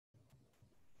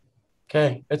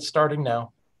Okay, it's starting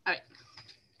now. All right.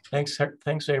 Thanks,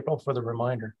 April, for the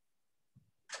reminder.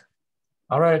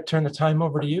 All right, I turn the time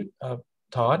over to you,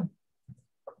 Todd.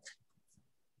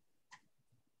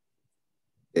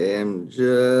 I'm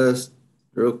just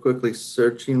real quickly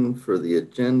searching for the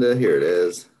agenda. Here it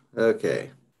is.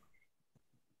 Okay.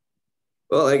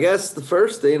 Well, I guess the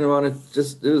first thing I want to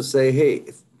just do is say, hey,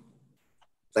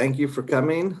 thank you for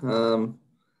coming.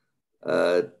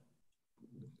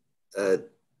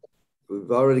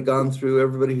 We've already gone through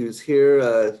everybody who's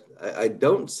here. I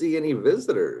don't see any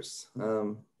visitors.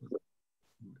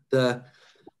 The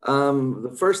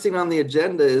first thing on the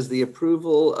agenda is the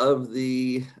approval of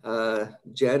the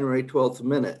January 12th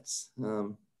minutes.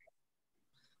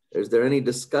 Is there any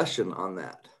discussion on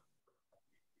that?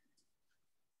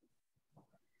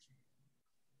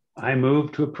 I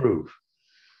move to approve.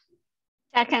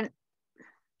 Second.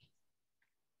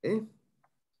 Okay.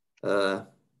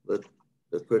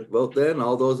 Let's quick vote then.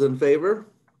 All those in favor?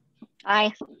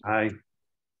 Aye. Aye.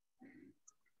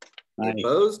 Aye.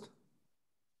 Opposed?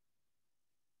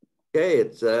 Okay,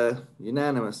 it's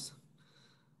unanimous.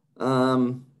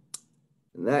 In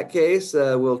that case,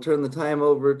 we'll turn the time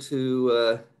over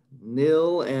to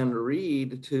Neal and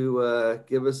Reed to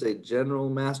give us a general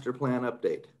master plan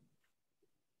update.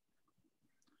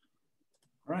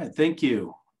 All right, thank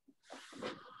you.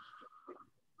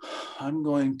 I'm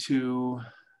going to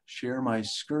share my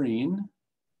screen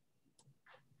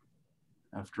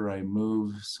after I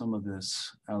move some of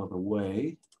this out of the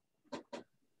way.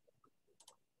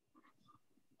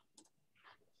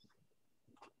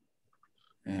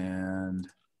 And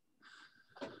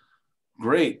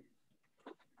great.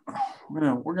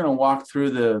 We're gonna walk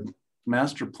through the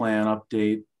master plan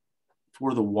update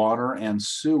for the water and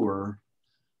sewer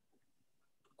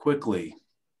quickly.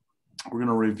 We're going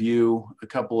to review a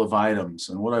couple of items,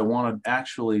 and what I want to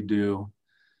actually do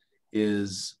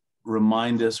is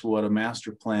remind us what a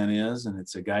master plan is, and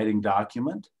it's a guiding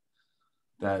document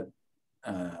that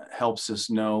helps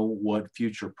us know what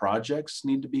future projects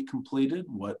need to be completed,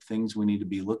 what things we need to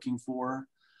be looking for,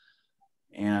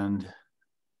 and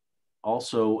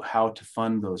also how to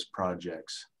fund those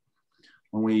projects.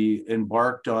 When we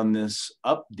embarked on this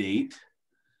update,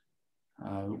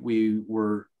 we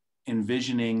were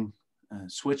envisioning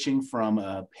switching from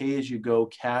a pay-as-you-go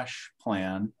cash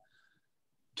plan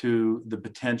to the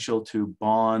potential to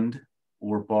bond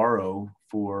or borrow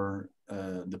for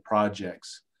the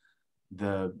projects.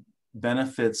 The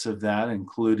benefits of that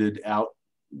included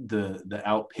the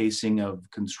outpacing of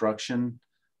construction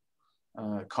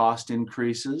cost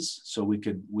increases, so we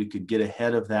could get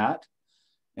ahead of that,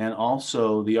 and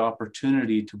also the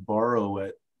opportunity to borrow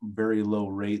at very low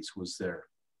rates was there.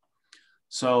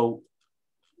 So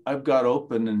I've got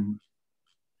open and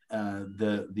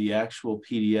the actual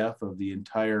PDF of the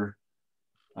entire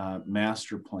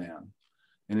master plan.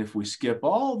 And if we skip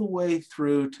all the way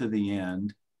through to the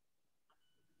end,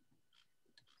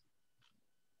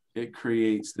 it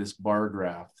creates this bar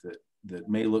graph that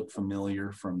may look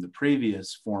familiar from the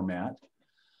previous format.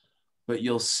 But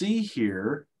you'll see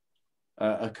here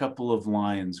a couple of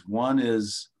lines. One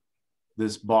is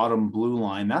this bottom blue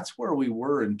line. That's where we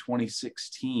were in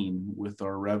 2016 with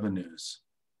our revenues.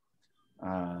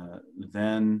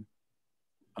 Then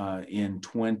in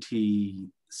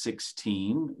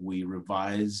 2016, we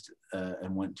revised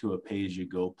and went to a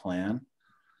pay-as-you-go plan,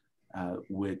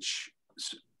 which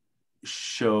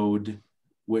showed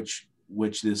which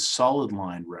this solid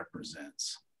line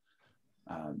represents.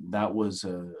 That was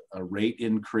a rate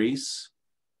increase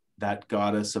that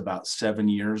got us about 7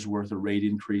 years worth of rate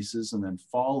increases, and then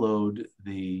followed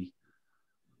the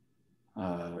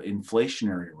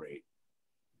inflationary rate.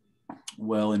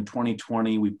 Well, in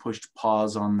 2020, we pushed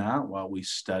pause on that while we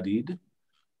studied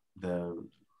the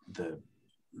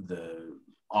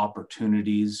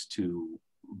opportunities to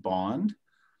bond,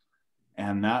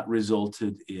 and that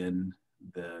resulted in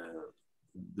the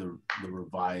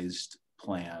revised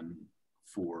plan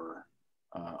for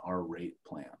our rate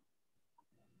plan.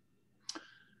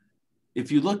 If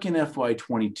you look in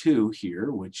FY22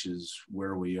 here, which is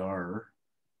where we are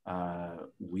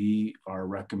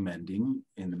recommending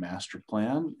in the master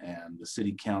plan, and the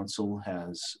city council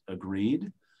has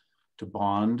agreed to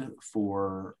bond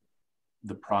for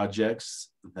the projects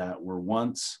that were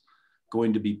once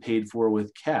going to be paid for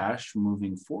with cash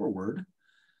moving forward,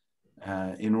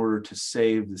 in order to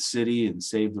save the city and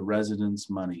save the residents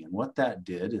money. And what that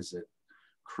did is it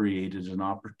created an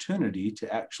opportunity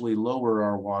to actually lower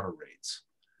our water rates.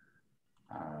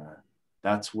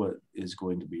 That's what is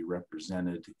going to be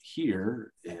represented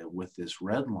here with this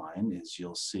red line. Is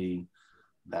you'll see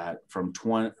that from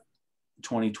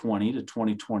 2020 to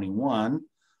 2021,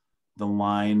 the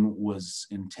line was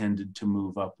intended to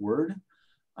move upward.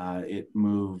 It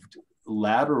moved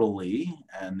laterally,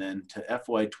 and then to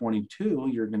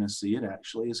FY22, you're going to see it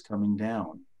actually is coming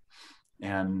down.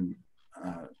 And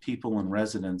people and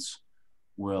residents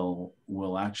will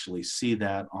actually see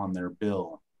that on their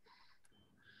bill.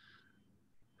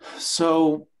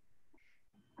 So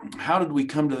how did we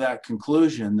come to that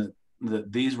conclusion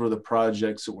that these were the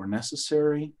projects that were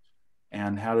necessary?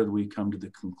 And how did we come to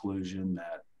the conclusion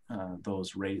that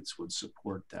those rates would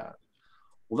support that?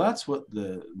 Well, that's what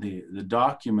the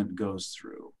document goes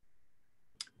through.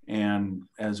 And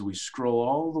as we scroll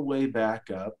all the way back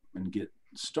up and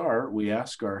start, we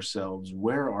ask ourselves,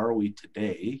 where are we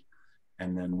today?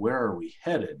 And then where are we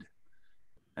headed?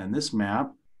 And this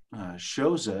map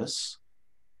shows us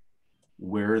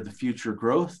where the future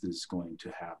growth is going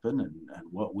to happen and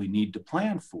what we need to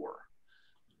plan for.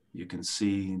 You can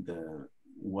see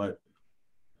what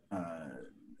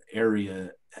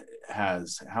area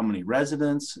has how many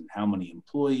residents and how many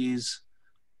employees,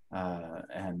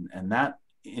 and that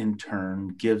in turn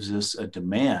gives us a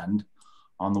demand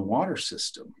on the water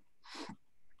system.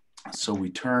 So we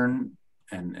turn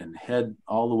and head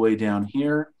all the way down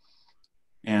here,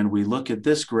 and we look at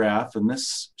this graph, and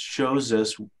this shows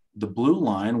us the blue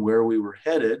line where we were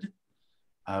headed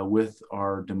with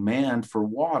our demand for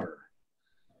water.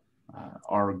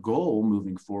 Our goal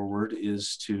moving forward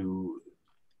is to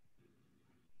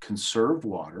conserve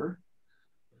water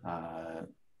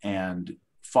and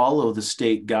follow the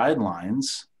state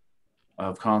guidelines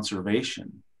of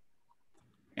conservation.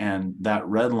 And that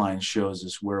red line shows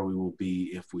us where we will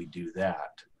be if we do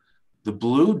that. The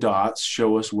blue dots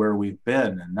show us where we've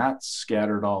been, and that's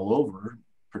scattered all over,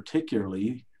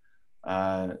 particularly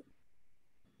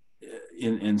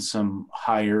in some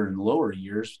higher and lower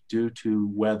years due to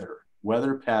weather.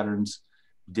 Weather patterns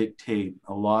dictate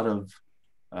a lot of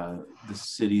the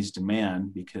city's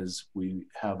demand because we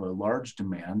have a large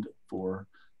demand for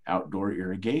outdoor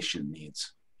irrigation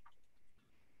needs.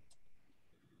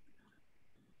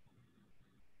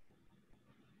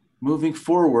 Moving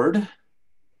forward,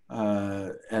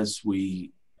 as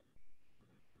we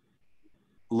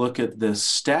look at this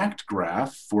stacked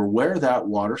graph for where that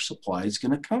water supply is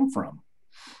going to come from.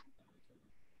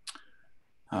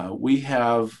 We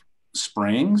have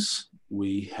springs,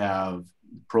 we have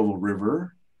Provo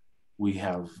River, we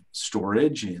have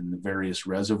storage in the various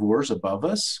reservoirs above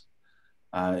us.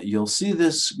 You'll see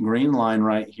this green line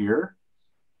right here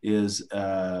is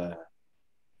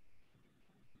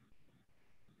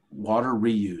water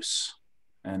reuse.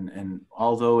 And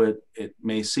although it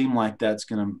may seem like that's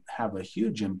going to have a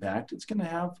huge impact, it's going to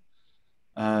have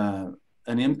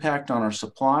an impact on our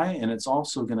supply, and it's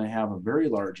also going to have a very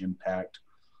large impact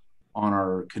on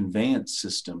our conveyance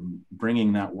system,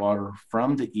 bringing that water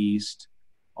from the east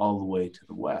all the way to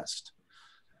the west.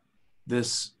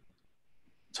 This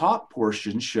top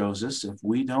portion shows us if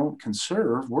we don't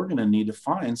conserve, we're going to need to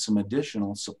find some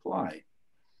additional supply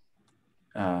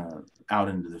out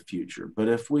into the future. But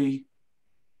if we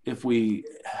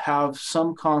have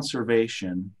some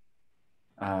conservation,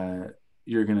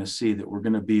 you're going to see that we're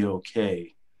going to be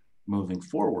okay moving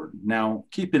forward. Now,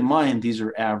 keep in mind, these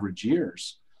are average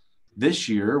years. This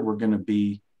year, we're going to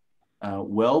be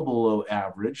well below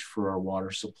average for our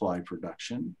water supply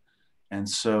production. And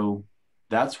so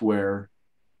that's where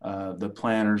the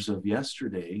planners of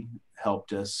yesterday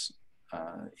helped us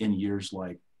in years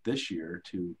like this year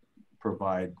to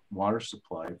provide water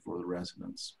supply for the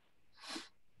residents.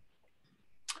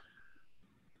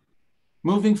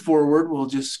 Moving forward, we'll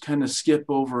just kind of skip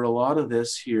over a lot of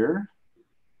this here.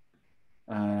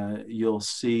 You'll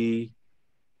see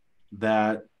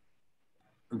that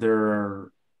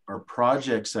there are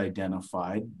projects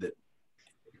identified that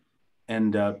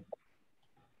end up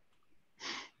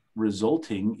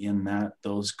resulting in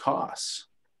those costs.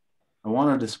 I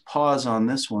wanted to pause on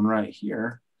this one right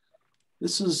here.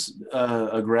 This is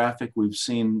a graphic we've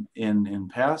seen in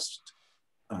past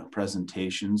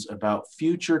presentations about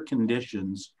future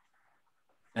conditions,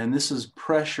 and this is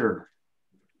pressure.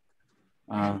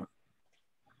 The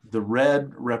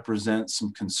red represents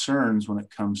some concerns when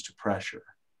it comes to pressure.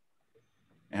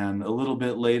 And a little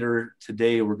bit later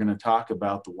today, we're going to talk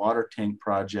about the water tank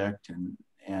project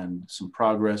and some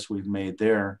progress we've made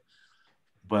there.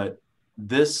 But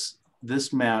this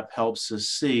map helps us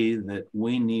see that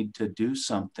we need to do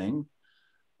something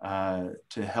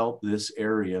to help this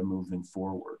area moving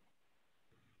forward.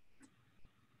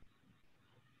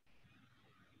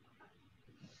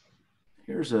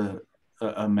 Here's a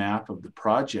map of the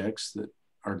projects that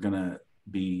are going to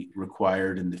be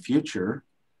required in the future.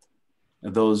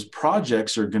 those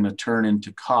projects are going to turn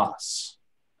into costs.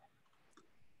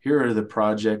 Here are the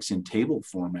projects in table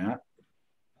format.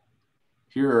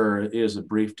 Here is a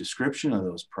brief description of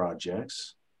those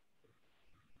projects.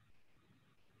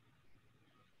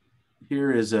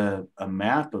 Here is a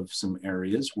map of some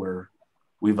areas where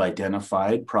we've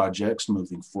identified projects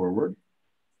moving forward.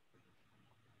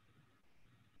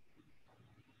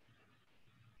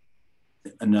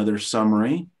 Another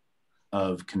summary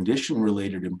of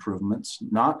condition-related improvements,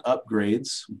 not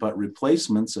upgrades, but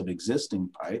replacements of existing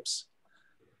pipes.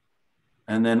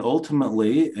 And then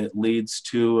ultimately, it leads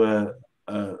to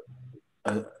a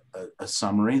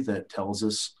summary that tells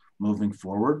us moving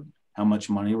forward how much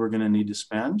money we're going to need to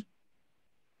spend.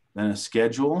 Then a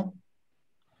schedule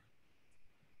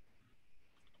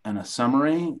and a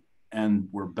summary, and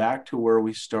we're back to where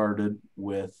we started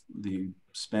with the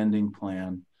spending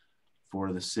plan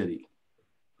for the city.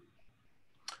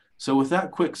 So with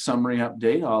that quick summary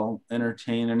update, I'll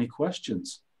entertain any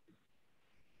questions.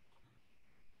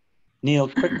 Neal,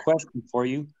 quick question for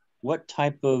you. What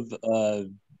type of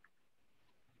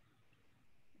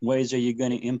ways are you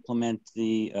going to implement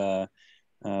the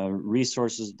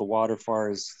resources of the water as far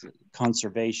as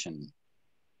conservation?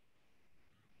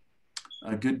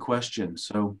 A good question.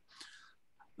 So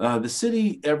the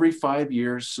city every 5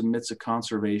 years submits a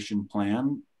conservation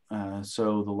plan.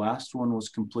 So the last one was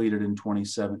completed in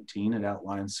 2017. It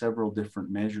outlined several different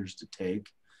measures to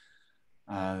take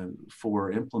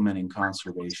for implementing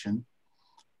conservation.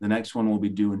 The next one will be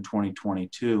due in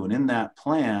 2022. And in that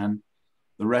plan,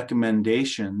 the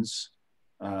recommendations,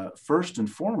 first and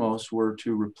foremost, were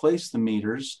to replace the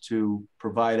meters to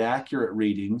provide accurate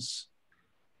readings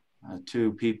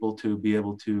to people to be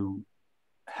able to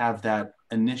have that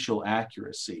initial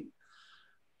accuracy.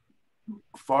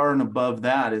 Far and above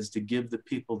that is to give the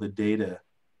people the data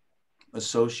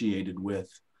associated with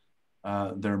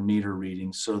their meter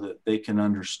readings so that they can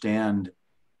understand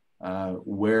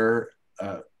where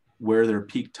their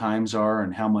peak times are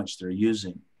and how much they're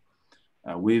using.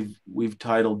 We've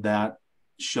titled that,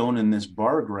 shown in this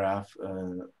bar graph,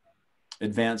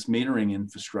 Advanced Metering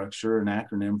Infrastructure, an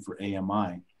acronym for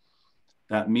AMI.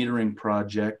 That metering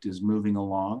project is moving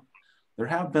along. There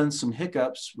have been some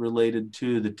hiccups related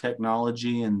to the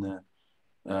technology and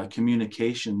the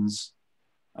communications.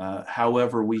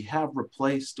 However, we have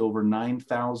replaced over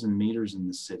 9,000 meters in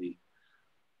the city.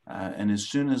 And as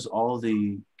soon as all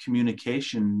the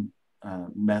communication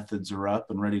methods are up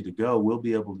and ready to go, we'll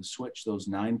be able to switch those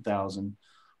 9,000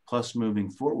 plus moving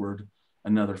forward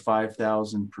another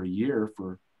 5,000 per year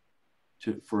for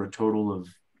a total of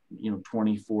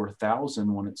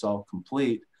 24,000 when it's all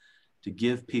complete, to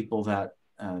give people that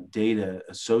data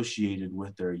associated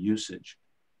with their usage.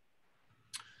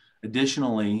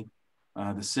 Additionally,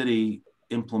 the city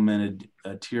implemented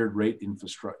a tiered rate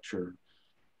infrastructure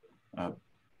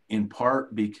in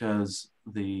part because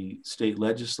the state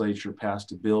legislature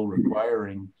passed a bill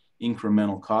requiring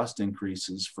incremental cost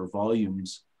increases for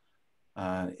volumes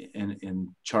and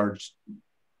charged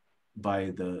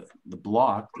by the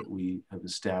block that we have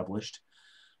established.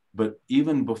 But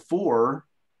even before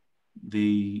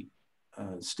the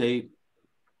state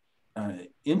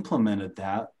implemented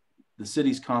that, the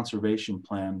city's conservation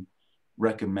plan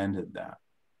recommended that.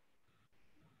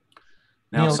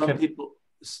 Now, Neal, some people,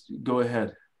 go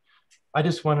ahead. I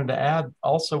just wanted to add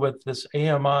also with this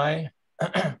AMI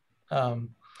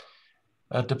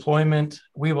deployment,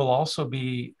 we will also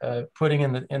be putting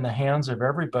in the hands of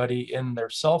everybody in their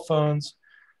cell phones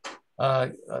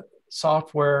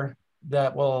software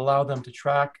that will allow them to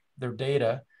track their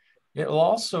data. It will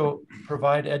also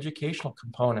provide educational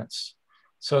components.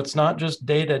 So it's not just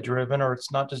data driven, or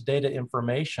it's not just data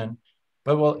information,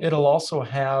 but it'll also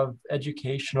have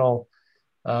educational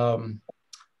sound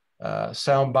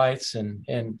bites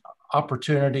and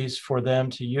opportunities for them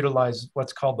to utilize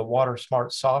what's called the Water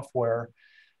Smart software.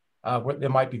 There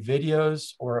might be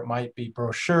videos or it might be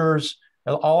brochures,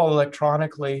 all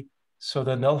electronically. So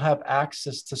then they'll have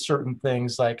access to certain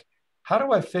things like, how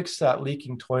do I fix that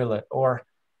leaking toilet? Or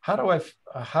how do I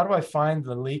find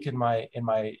the leak in my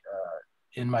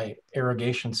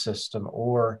irrigation system?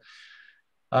 Or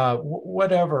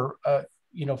whatever,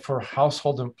 for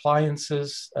household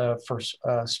appliances, for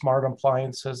smart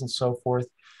appliances and so forth.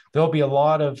 There'll be a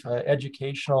lot of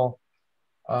educational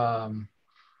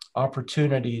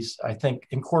opportunities, I think,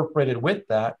 incorporated with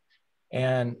that.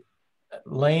 And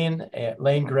Lane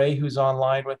Gray, who's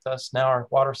online with us now, our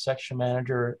water section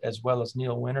manager, as well as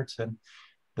Neal Winterton,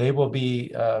 they will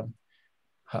be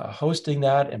hosting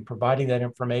that and providing that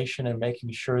information and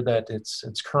making sure that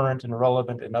it's current and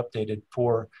relevant and updated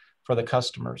for the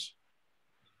customers.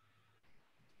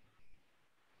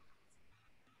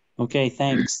 Okay,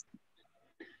 thanks.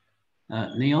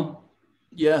 Neal,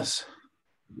 Yes.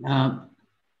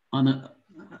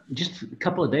 Just a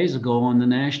couple of days ago on the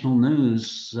national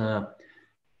news,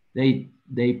 they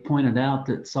pointed out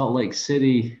that Salt Lake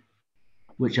City,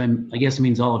 which I guess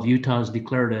means all of Utah, has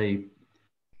declared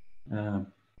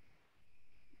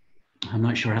I'm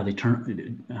not sure how they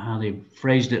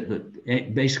phrased it, but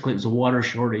basically it was a water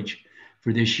shortage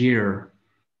for this year.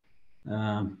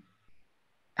 How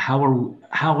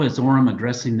is Orem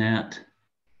addressing that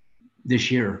this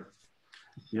year?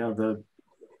 Yeah,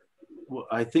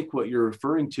 I think what you're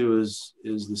referring to is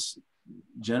this.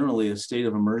 Generally, a state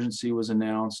of emergency was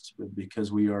announced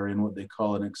because we are in what they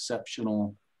call an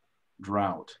exceptional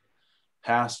drought,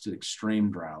 past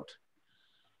extreme drought.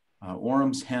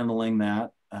 Orem's handling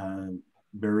that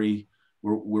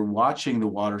we're watching the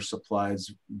water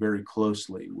supplies very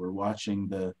closely. We're watching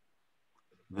the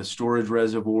storage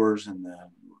reservoirs and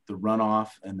the runoff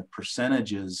and the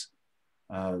percentages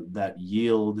that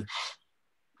yield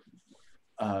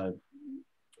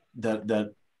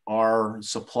that our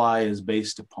supply is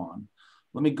based upon.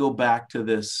 Let me go back to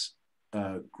this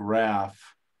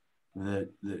graph that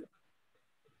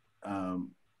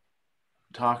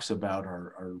talks about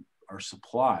our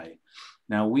supply.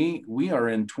 Now we are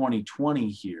in 2020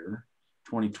 here,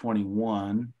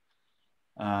 2021,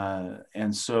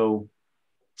 and so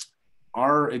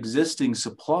our existing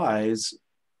supplies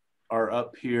are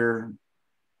up here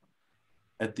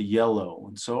at the yellow,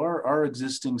 and so our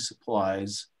existing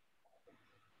supplies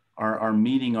are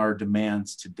meeting our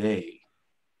demands today.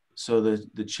 So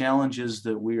the challenges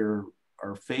that we are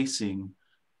facing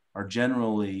are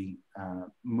generally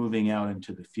moving out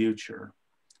into the future.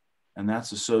 And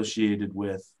that's associated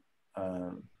with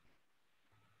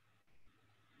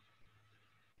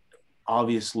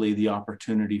obviously the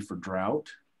opportunity for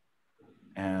drought,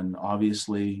 and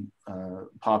obviously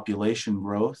population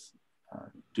growth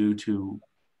due to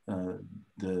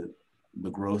the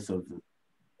growth of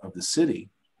the city.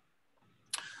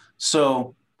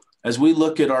 So as we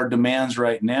look at our demands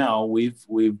right now,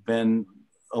 we've been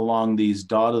along these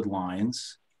dotted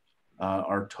lines.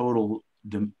 Our total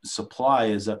supply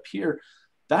is up here.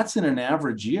 That's in an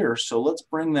average year. So let's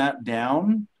bring that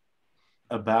down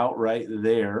about right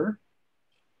there,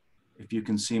 if you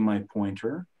can see my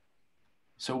pointer.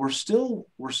 So we're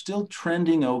still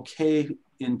trending okay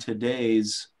in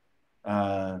today's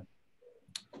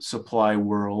supply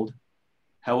world.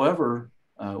 However,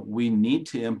 we need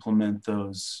to implement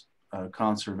those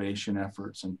conservation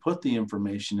efforts and put the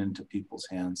information into people's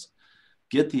hands,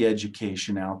 get the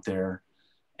education out there,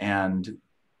 and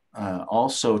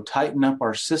also tighten up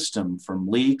our system from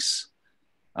leaks.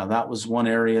 That was one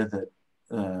area that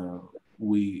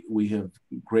we have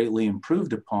greatly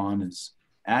improved upon, is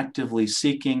actively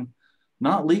seeking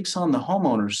not leaks on the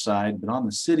homeowner's side, but on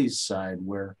the city's side,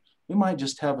 where we might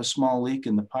just have a small leak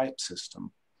in the pipe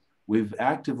system. We've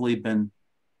actively been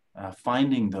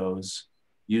finding those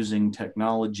using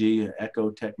technology,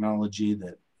 echo technology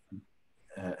that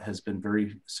has been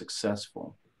very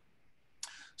successful.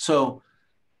 So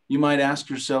you might ask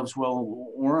yourselves,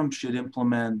 well, Orem should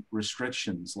implement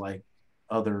restrictions like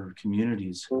other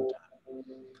communities have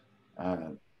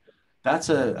done. That's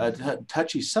a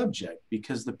touchy subject,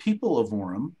 because the people of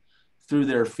Orem, through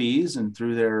their fees and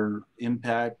through their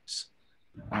impacts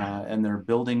and their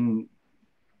building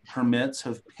permits,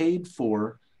 have paid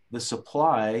for the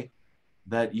supply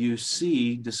that you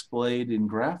see displayed in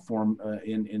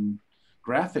in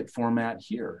graphic format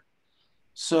here.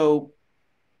 So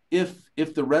if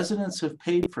the residents have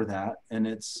paid for that and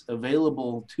it's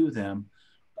available to them,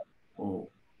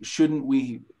 well, shouldn't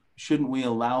we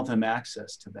allow them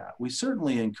access to that? We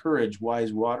certainly encourage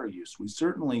wise water use. We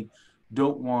certainly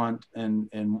don't want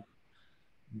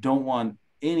don't want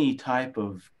any type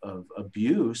of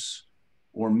abuse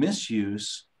or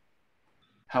misuse.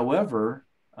 However,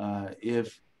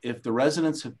 if the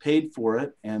residents have paid for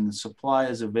it and the supply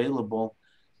is available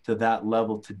to that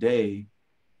level today,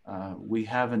 we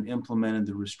haven't implemented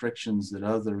the restrictions that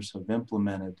others have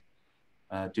implemented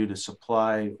due to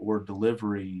supply or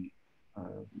delivery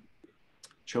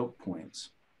choke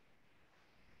points.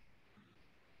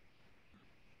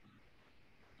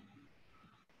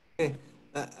 Okay,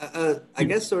 I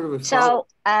guess sort of a So,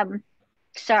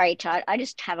 sorry, Todd, I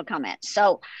just have a comment.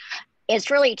 So it's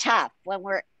really tough when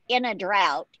we're in a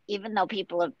drought, even though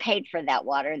people have paid for that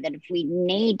water, that if we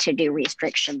need to do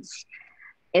restrictions,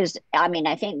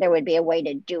 I think there would be a way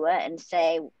to do it and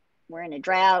say, we're in a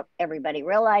drought, everybody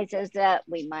realizes that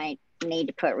we might need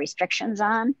to put restrictions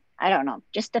on. I don't know,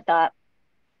 just a thought.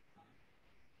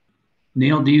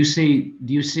 Neal, do you see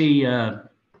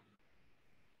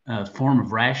form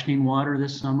of rationing water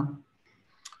this summer?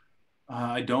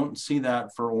 I don't see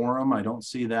that for Orem. I don't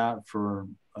see that for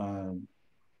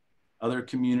other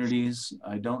communities.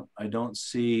 I don't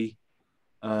see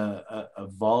a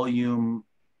volume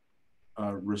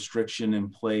restriction in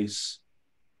place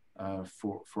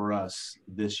for us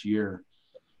this year.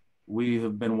 We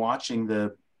have been watching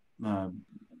the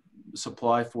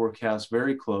supply forecast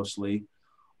very closely.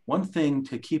 One thing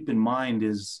to keep in mind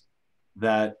is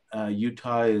that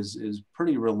Utah is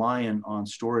pretty reliant on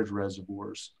storage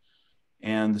reservoirs.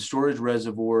 And the storage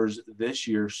reservoirs this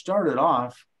year started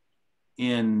off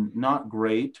in not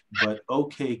great, but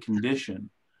okay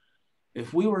condition.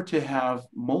 If we were to have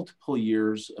multiple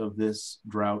years of this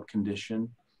drought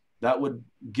condition, that would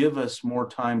give us more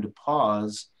time to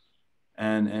pause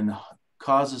and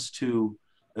cause us to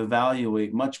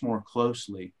evaluate much more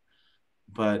closely.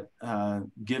 But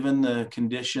given the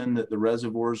condition that the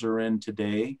reservoirs are in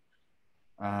today,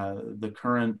 the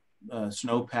current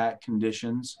snowpack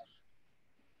conditions,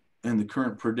 and the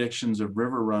current predictions of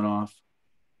river runoff,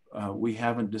 we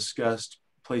haven't discussed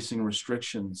placing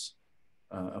restrictions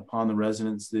upon the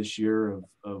residents this year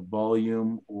of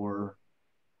volume or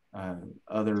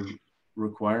other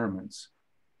requirements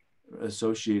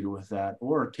associated with that,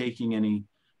 or taking any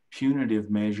punitive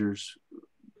measures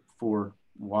for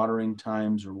watering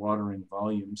times or watering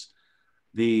volumes.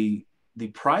 The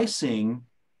pricing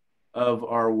of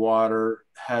our water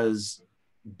has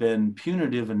been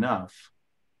punitive enough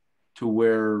to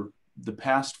where the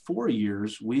past 4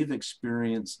 years we've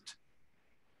experienced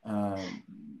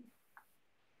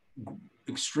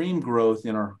extreme growth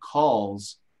in our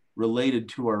calls related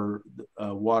to our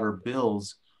water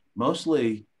bills,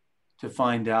 mostly to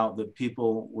find out that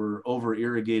people were over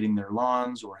irrigating their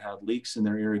lawns or had leaks in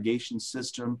their irrigation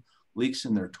system, leaks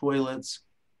in their toilets.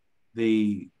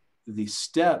 The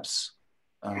steps,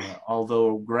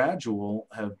 although gradual,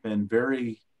 have been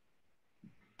very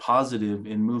positive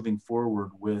in moving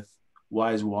forward with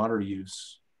wise water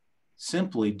use,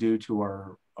 simply due to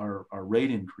our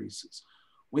rate increases.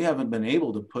 We haven't been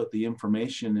able to put the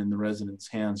information in the residents'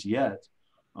 hands yet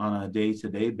on a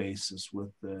day-to-day basis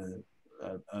with the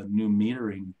new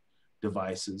metering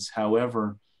devices.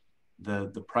 However,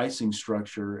 the pricing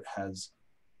structure has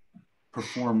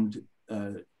performed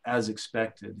as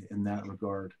expected in that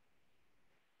regard.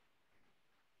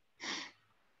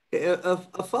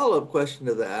 A follow-up question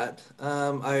to that.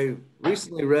 I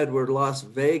recently read where Las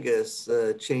Vegas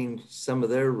changed some of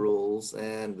their rules,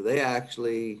 and they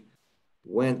actually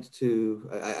went to,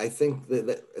 I think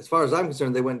that as far as I'm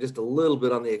concerned, they went just a little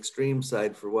bit on the extreme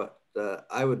side for what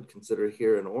I would consider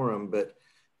here in Orem, but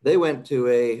they went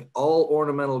to all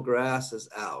ornamental grass is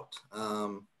out.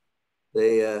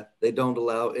 They don't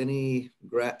allow any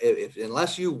grass,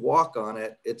 unless you walk on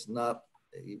it, it's not,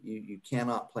 you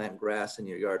cannot plant grass in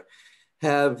your yard.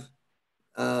 And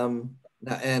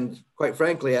quite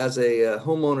frankly, as a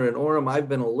homeowner in Orem, I've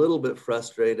been a little bit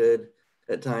frustrated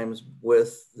at times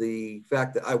with the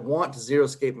fact that I want to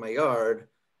xeriscape my yard,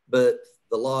 but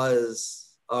the laws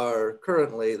are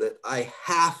currently that I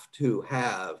have to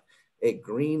have a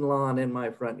green lawn in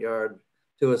my front yard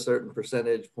to a certain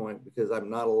percentage point because I'm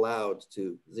not allowed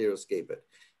to xeriscape it.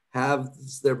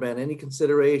 Has there been any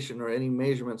consideration or any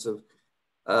measurements of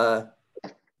has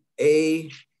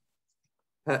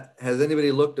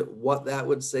anybody looked at what that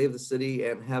would save the city,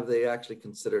 and have they actually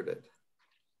considered it?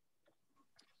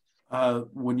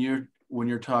 When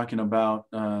you're talking about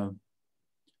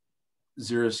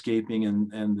xeriscaping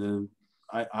and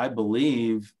I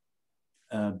believe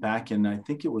back in, I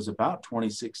think it was about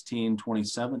 2016,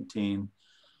 2017,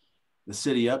 the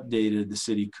city updated the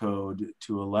city code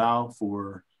to allow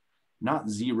for not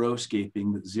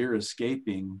xeriscaping, but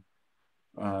xeriscaping,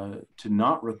 to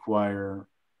not require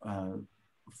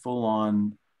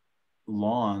full-on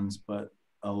lawns, but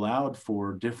allowed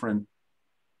for different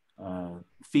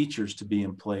features to be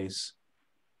in place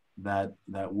that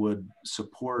would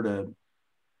support a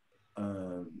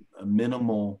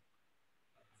minimal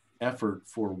effort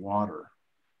for water.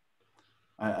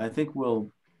 I think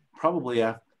we'll probably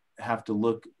have to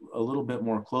look a little bit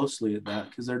more closely at that,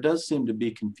 because there does seem to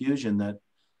be confusion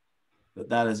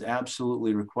that is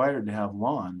absolutely required to have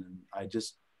lawn. And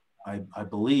I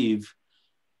believe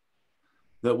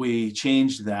that we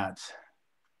changed that.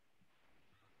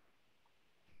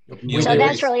 So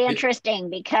that's really interesting,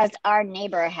 because our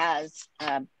neighbor has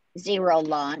zero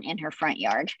lawn in her front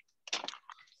yard.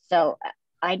 So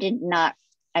I did not,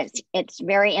 it's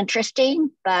very interesting,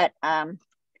 but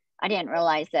I didn't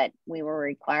realize that we were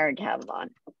required to have lawn.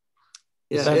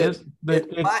 Yeah,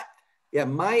 Yeah,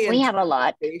 we have a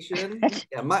lot.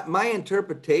 Yeah, my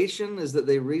interpretation is that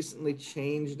they recently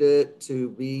changed it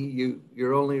to be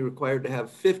you're only required to have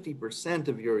 50%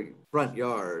 of your front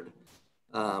yard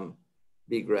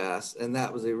be grass, and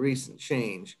that was a recent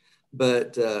change.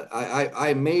 But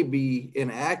I may be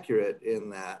inaccurate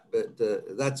in that, but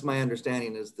that's my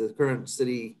understanding. Is the current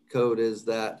city code is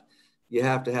that you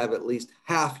have to have at least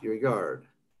half your yard.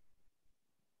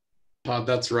 Todd,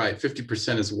 that's right.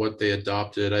 50% is what they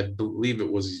adopted. I believe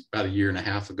it was about a year and a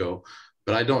half ago,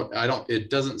 but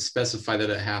it doesn't specify that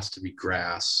it has to be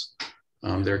grass.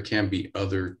 There can be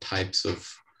other types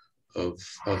of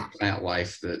plant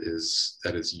life that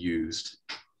is used,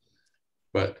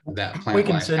 but that plant we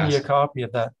can life send you a copy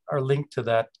of that or link to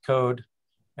that code.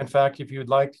 In fact, if you'd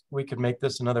like, we could make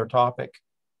this another topic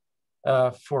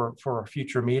for a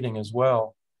future meeting as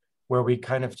well, where we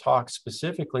kind of talk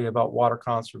specifically about water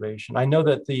conservation. I know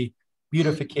that the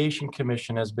Beautification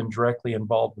Commission has been directly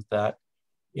involved with that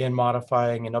in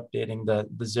modifying and updating the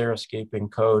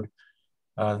xeriscaping code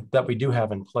that we do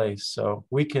have in place. So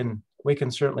we can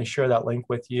certainly share that link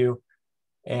with you,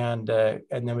 and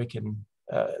then we can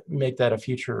make that a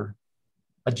future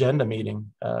agenda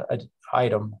meeting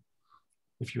item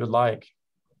if you would like.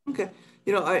 Okay,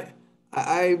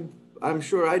 I'm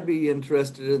sure I'd be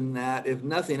interested in that. If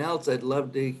nothing else, I'd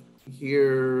love to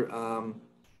hear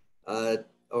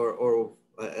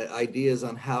ideas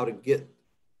on how to get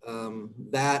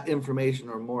that information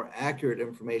or more accurate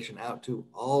information out to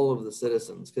all of the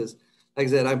citizens. Because, like I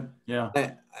said,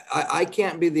 I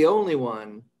can't be the only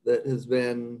one that has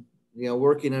been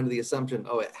working under the assumption,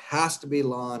 oh, it has to be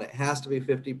lawn, it has to be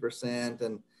 50%,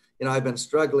 and I've been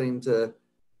struggling to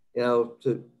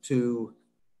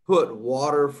put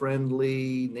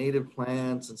water-friendly native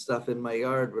plants and stuff in my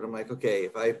yard, but I'm like, okay,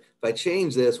 if I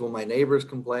change this, will my neighbors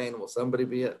complain? Will somebody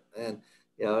be and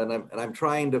I'm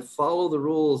trying to follow the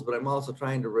rules, but I'm also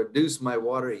trying to reduce my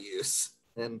water use.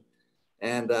 I've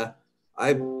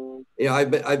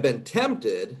been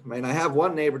tempted. I mean, I have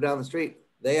one neighbor down the street.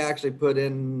 They actually put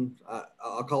in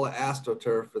I'll call it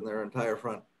AstroTurf in their entire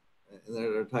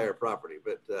property,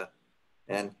 but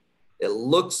and it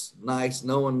looks nice.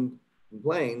 No one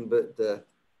complain, but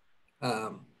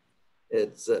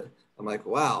it's I'm like,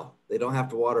 wow, they don't have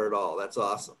to water at all. That's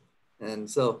awesome. And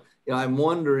so I'm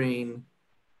wondering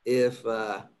if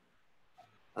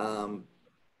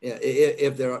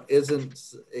if there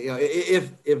isn't,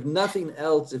 if nothing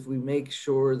else, if we make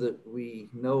sure that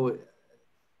we know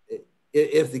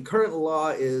if the current law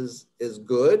is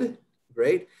good,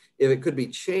 great. If it could be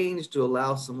changed to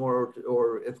allow some more,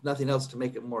 or if nothing else, to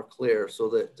make it more clear so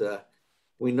that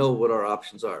we know what our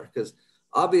options are. Because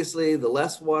obviously the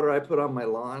less water I put on my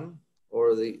lawn,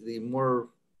 or the more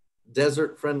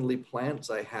desert friendly plants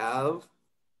I have,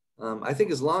 I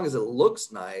think as long as it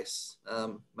looks nice,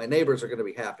 my neighbors are going to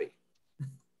be happy.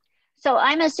 So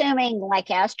I'm assuming like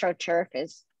AstroTurf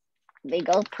is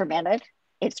legal, permitted.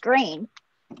 It's green,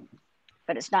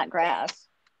 but it's not grass.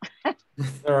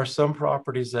 There are some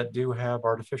properties that do have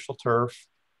artificial turf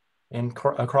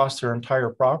across their entire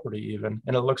property even,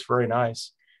 and it looks very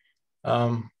nice.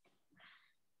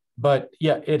 But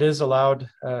yeah, it is allowed,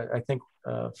 I think,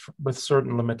 with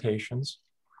certain limitations.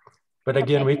 But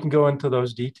again, we can go into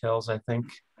those details, I think.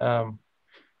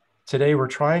 Today, we're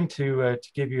trying to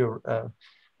give you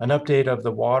an update of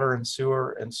the water and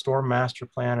sewer and storm master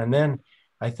plan. And then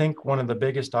I think one of the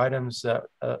biggest items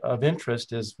of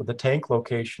interest is with the tank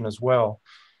location as well.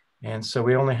 And so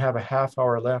we only have a half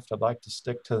hour left. I'd like to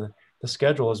stick to the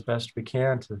schedule as best we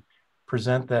can to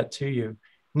present that to you.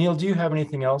 Neal, do you have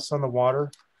anything else on the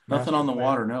water? Nothing on the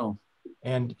water, no.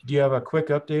 And do you have a quick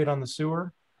update on the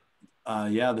sewer?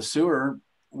 Yeah, the sewer,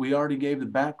 we already gave the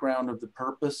background of the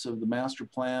purpose of the master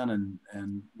plan,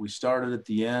 and we started at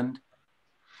the end.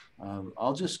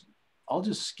 I'll just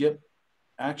skip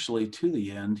actually to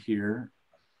the end here.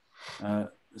 The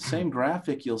same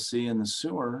graphic you'll see in the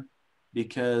sewer,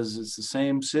 because it's the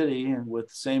same city and with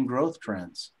the same growth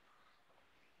trends.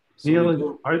 So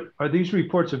Neal, are these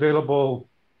reports available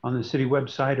on the city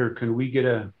website, or can we get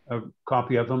a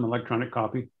copy of them, electronic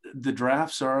copy? The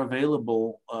drafts are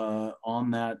available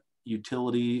on that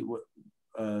utility,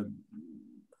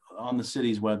 on the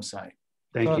city's website.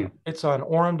 Thank you. It's on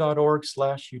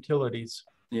orem.org/utilities.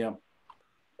 Yeah.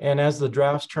 And as the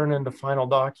drafts turn into final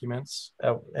documents,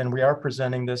 and we are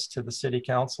presenting this to the city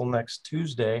council next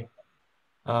Tuesday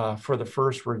for the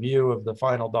first review of the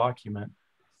final document.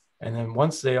 And then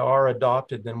once they are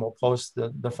adopted, then we'll post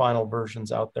the final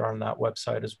versions out there on that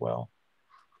website as well.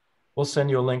 We'll send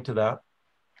you a link to that.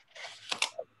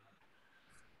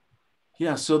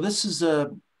 Yeah, so this is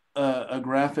a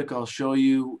graphic I'll show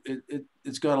you.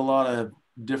 It's got a lot of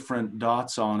different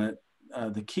dots on it.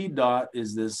 The key dot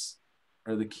is this,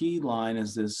 or the key line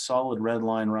is this solid red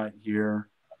line right here,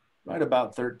 right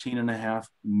about 13.5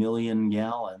 million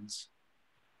gallons.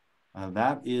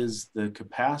 That is the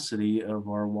capacity of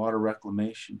our water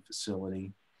reclamation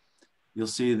facility. You'll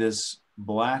see this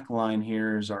black line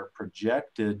here is our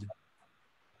projected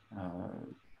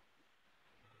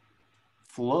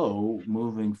flow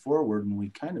moving forward, and we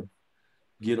kind of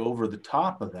get over the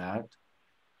top of that.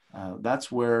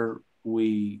 That's where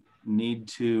we need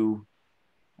to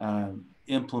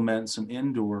implement some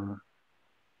indoor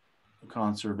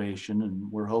conservation,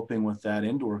 and we're hoping with that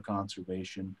indoor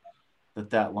conservation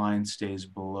that line stays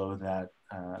below that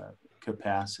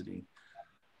capacity.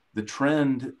 The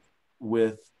trend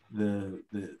with the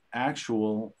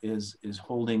actual is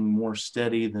holding more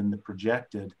steady than the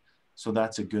projected, so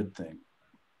that's a good thing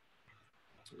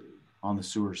on the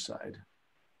sewer side.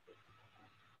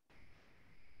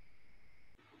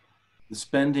 The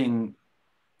spending,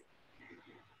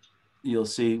 you'll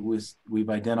see we've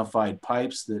identified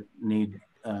pipes that need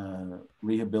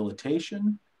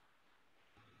rehabilitation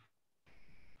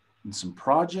and some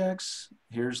projects.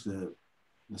 Here's the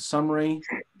summary,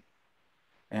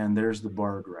 and there's the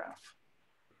bar graph.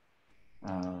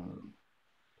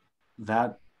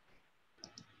 That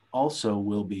also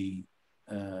will be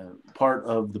part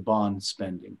of the bond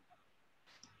spending.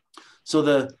 So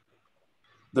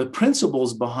the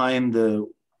principles behind the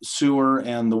sewer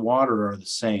and the water are the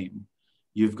same.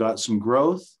 You've got some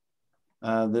growth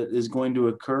that is going to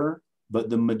occur, but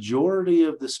the majority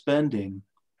of the spending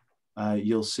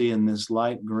you'll see in this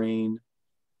light green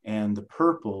and the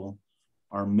purple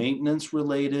are maintenance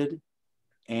related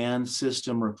and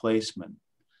system replacement.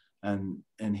 And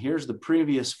here's the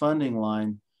previous funding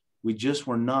line. We just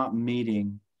were not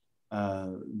meeting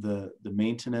the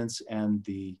maintenance and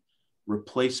the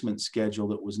replacement schedule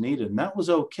that was needed. And that was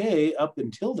okay up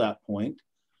until that point.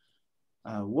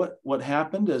 What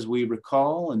happened, as we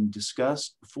recall and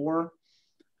discussed before,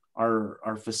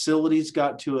 our facilities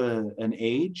got to an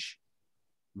age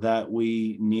that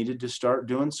we needed to start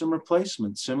doing some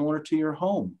replacements, similar to your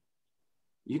home.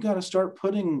 You got to start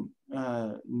putting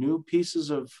new pieces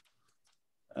of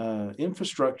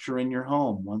infrastructure in your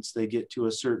home once they get to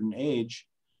a certain age,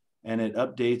 and it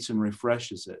updates and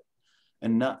refreshes it.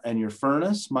 And your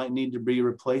furnace might need to be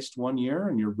replaced 1 year,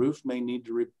 and your roof may need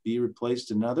to be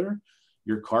replaced another.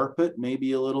 Your carpet may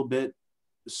be a little bit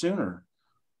sooner.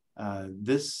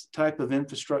 This type of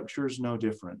infrastructure is no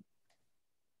different.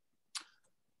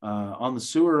 On the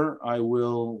sewer, I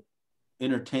will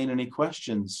entertain any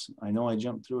questions. I know I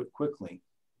jumped through it quickly.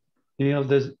 Neal,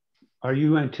 are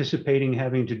you anticipating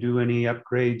having to do any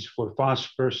upgrades for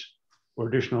phosphorus or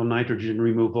additional nitrogen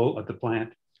removal at the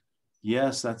plant?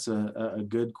 Yes, that's a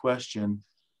good question.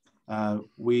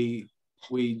 We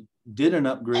did an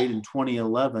upgrade in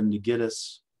 2011 to get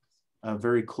us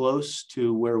very close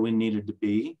to where we needed to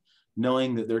be,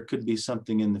 knowing that there could be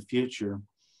something in the future.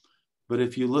 But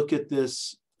if you look at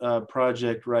this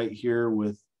project right here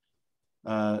with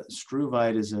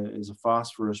struvite is a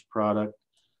phosphorus product,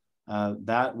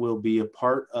 that will be a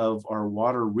part of our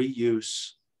water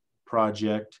reuse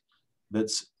project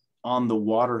that's on the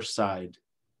water side.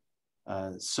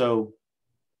 So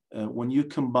when you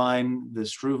combine the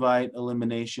struvite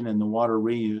elimination and the water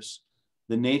reuse,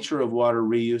 the nature of water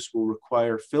reuse will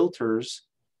require filters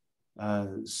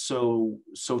so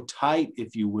tight,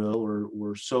 if you will,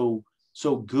 or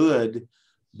so good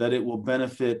that it will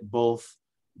benefit both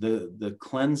the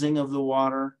cleansing of the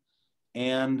water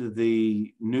and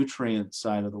the nutrient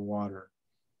side of the water.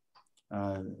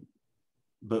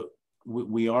 But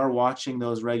we are watching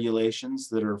those regulations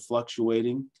that are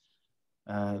fluctuating.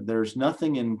 There's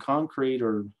nothing in concrete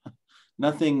or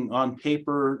nothing on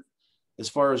paper as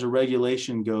far as a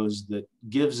regulation goes that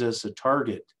gives us a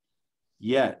target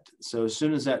yet. So as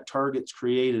soon as that target's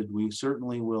created, we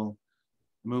certainly will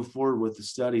move forward with the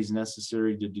studies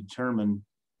necessary to determine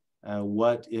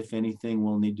what, if anything,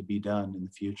 will need to be done in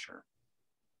the future.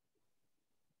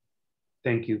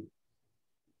 Thank you.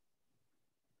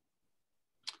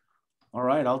 All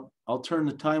right, I'll turn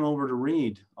the time over to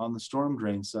Reed on the storm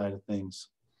drain side of things.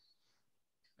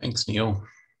 Thanks, Neal.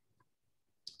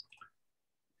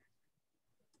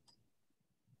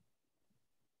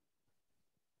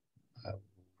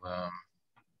 Let's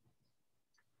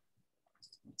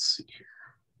see here.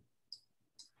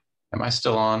 Am I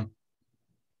still on?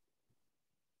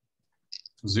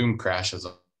 Zoom crashes.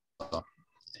 Dang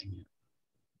it.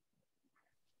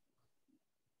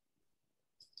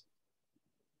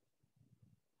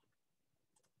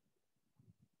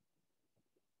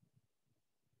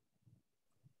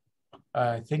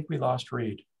 I think we lost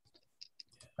Reed.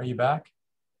 Are you back?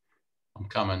 I'm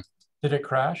coming. Did it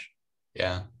crash?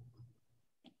 Yeah.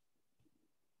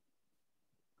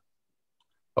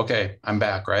 Okay, I'm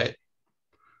back, right?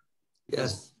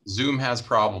 Yes. Zoom has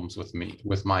problems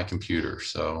with my computer.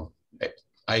 So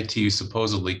IT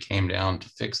supposedly came down to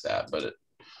fix that, but it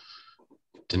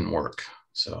didn't work.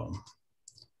 So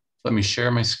let me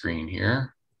share my screen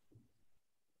here.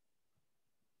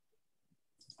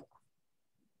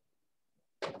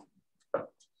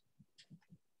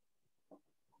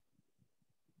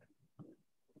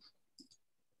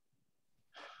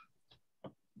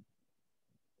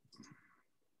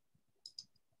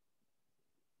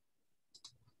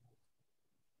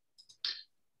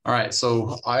 All right,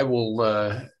 so I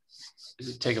will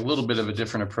take a little bit of a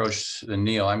different approach than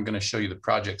Neal. I'm going to show you the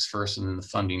projects first and then the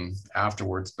funding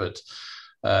afterwards, but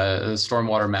the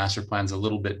stormwater master plan is a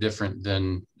little bit different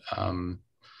than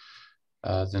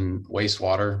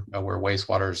wastewater, where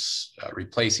wastewater is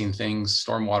replacing things.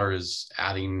 Stormwater is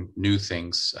adding new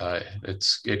things.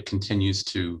 It continues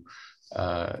to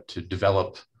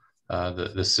develop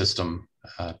the system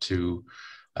to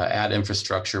add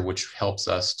infrastructure, which helps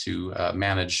us to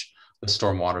manage the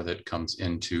stormwater that comes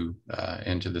into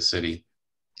the city.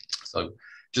 So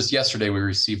just yesterday, we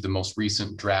received the most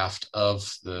recent draft of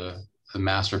the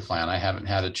master plan. I haven't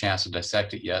had a chance to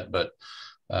dissect it yet, but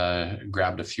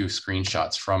grabbed a few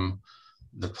screenshots from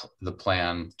the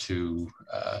plan to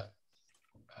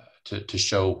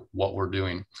show what we're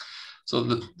doing. So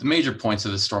the major points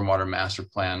of the stormwater master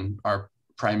plan are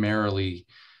primarily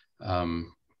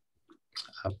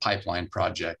pipeline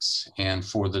projects, and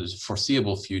for the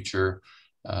foreseeable future,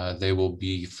 they will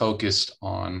be focused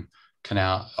on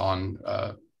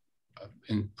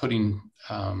in putting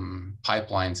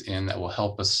pipelines in that will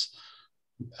help us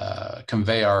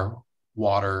convey our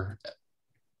water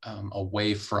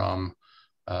away from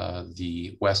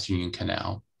the West Union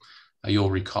Canal. You'll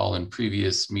recall in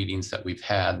previous meetings that we've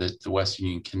had that the West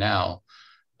Union Canal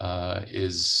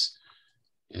the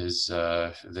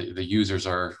users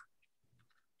are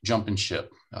jumping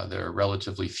ship. There are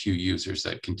relatively few users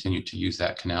that continue to use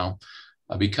that canal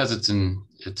because it's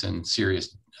in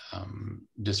serious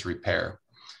disrepair,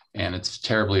 and it's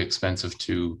terribly expensive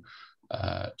to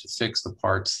fix the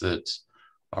parts that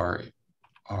are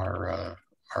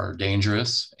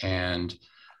dangerous, and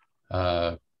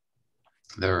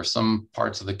there are some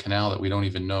parts of the canal that we don't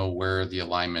even know where the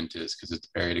alignment is because it's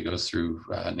buried. It goes through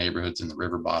neighborhoods in the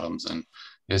river bottoms, and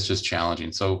it's just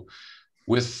challenging. So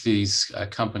with these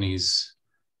companies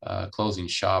closing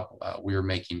shop, we are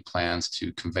making plans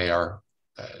to convey our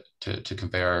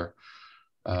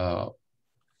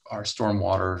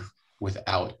stormwater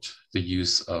without the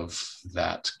use of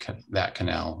that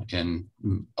canal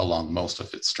along most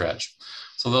of its stretch.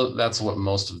 So that's what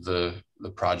most of the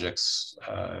projects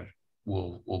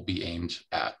will be aimed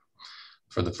at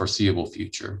for the foreseeable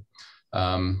future.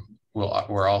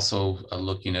 We're also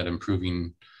looking at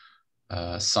improving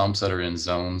sumps that are in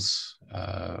zones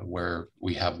where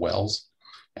we have wells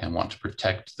and want to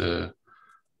protect the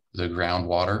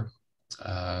groundwater.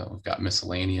 We've got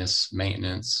miscellaneous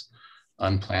maintenance,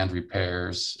 unplanned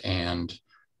repairs, and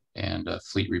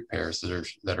fleet repairs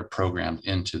that are programmed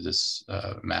into this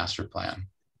master plan.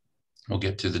 We'll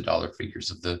get to the dollar figures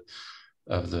of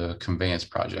the conveyance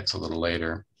projects a little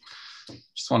later.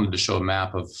 Just wanted to show a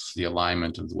map of the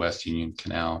alignment of the West Union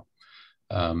Canal.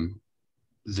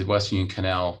 The West Union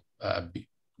Canal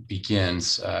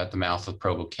begins at the mouth of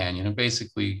Provo Canyon, and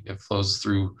basically it flows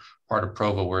through part of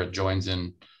Provo where it joins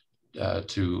in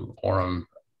to Orem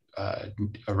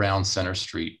around Center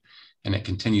Street, and it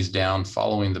continues down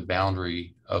following the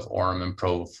boundary of Orem and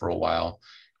Provo for a while,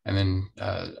 and then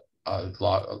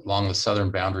along the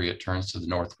southern boundary it turns to the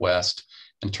northwest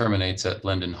and terminates at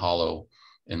Linden Hollow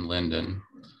in Linden.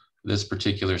 This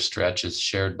particular stretch is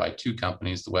shared by two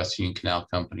companies, the West Union Canal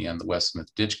Company and the West Smith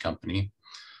Ditch Company.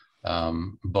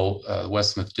 The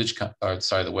West Smith Ditch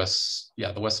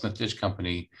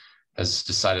Company has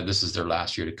decided this is their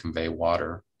last year to convey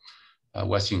water.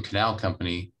 West Union Canal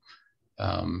Company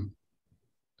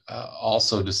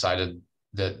also decided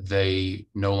that they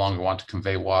no longer want to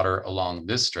convey water along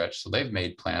this stretch. So they've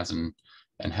made plans and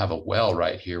have a well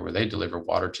right here where they deliver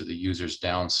water to the users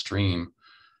downstream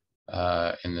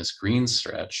in this green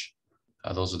stretch.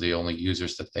 Those are the only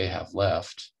users that they have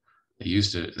left. They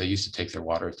used to take their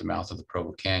water at the mouth of the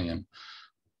Provo Canyon,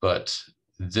 but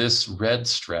this red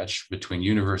stretch between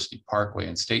University Parkway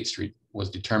and State Street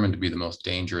was determined to be the most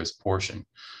dangerous portion.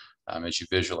 As you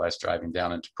visualize driving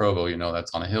down into Provo, you know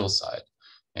that's on a hillside,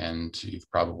 and you've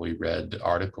probably read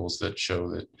articles that show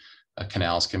that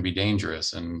canals can be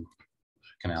dangerous, and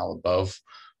canal above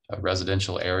a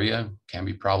residential area can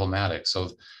be problematic. So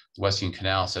the Western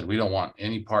Canal said, we don't want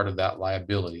any part of that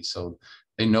liability. So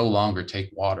they no longer take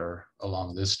water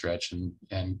along this stretch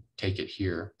and take it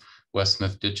here. West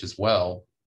Smith Ditch as well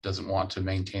doesn't want to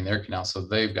maintain their canal. So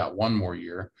they've got one more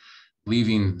year,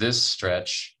 leaving this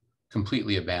stretch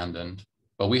completely abandoned.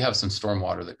 But we have some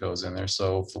stormwater that goes in there.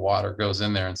 So if the water goes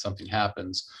in there and something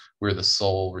happens, we're the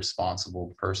sole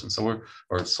responsible person. So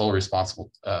or sole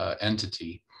responsible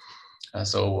entity.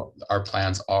 So our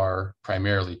plans are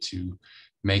primarily to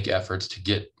make efforts to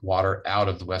get water out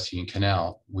of the West Union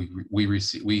Canal.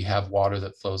 We have water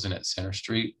that flows in at Center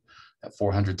Street, at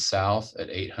 400 South, at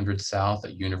 800 South,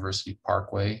 at University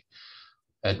Parkway,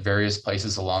 at various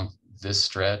places along this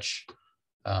stretch,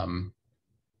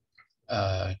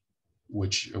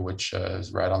 which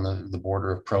is right on the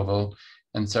border of Provo,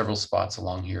 and several spots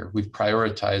along here. We've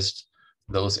prioritized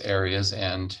those areas,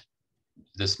 and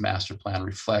this master plan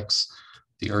reflects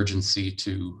the urgency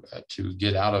to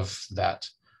get out of that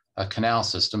canal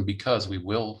system, because we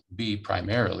will be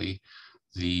primarily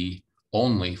the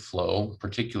only flow,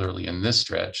 particularly in this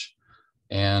stretch,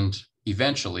 and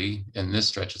eventually in this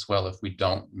stretch as well, if we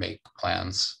don't make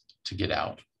plans to get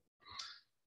out.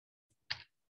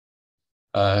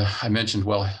 I mentioned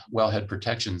wellhead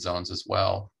protection zones as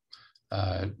well.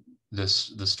 The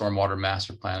stormwater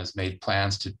master plan has made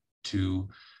plans to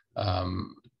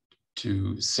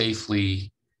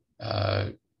safely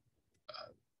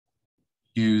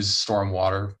use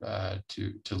stormwater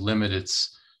to limit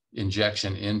its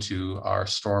injection into our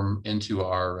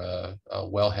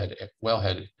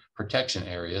wellhead protection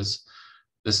areas.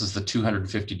 This is the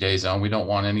 250-day zone. We don't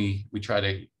want any. We try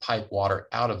to pipe water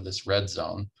out of this red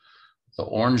zone. The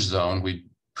orange zone, we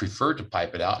prefer to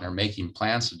pipe it out and are making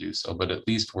plans to do so, but at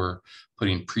least we're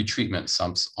putting pretreatment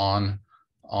sumps on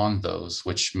those,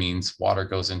 which means water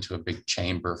goes into a big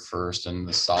chamber first and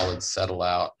the solids settle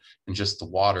out and just the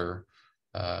water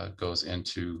goes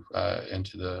into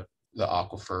the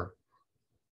aquifer.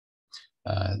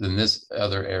 Then this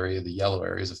other area, the yellow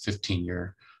area, is a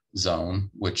 15-year zone,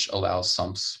 which allows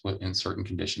sumps in certain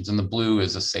conditions. And the blue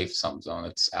is a safe sump zone.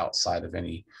 It's outside of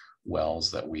any wells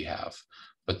that we have.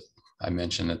 But I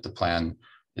mentioned that the plan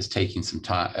is taking some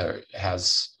time,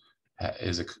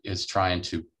 is trying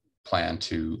to plan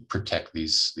to protect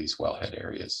these wellhead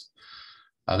areas.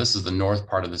 This is the north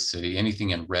part of the city. Anything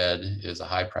in red is a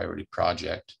high priority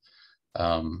project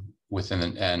and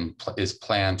is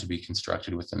planned to be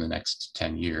constructed within the next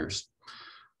 10 years.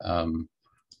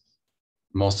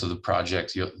 Most of the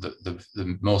projects,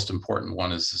 the most important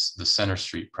one is the Center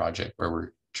Street project, where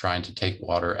we're trying to take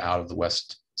water out of the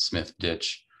West Smith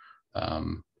Ditch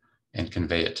and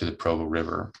convey it to the Provo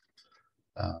River.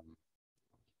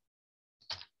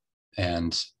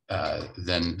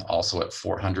 Then also at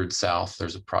 400 South,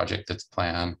 there's a project that's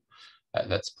planned.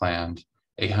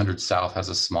 800 South has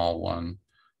a small one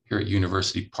here at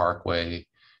University Parkway,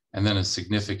 and then a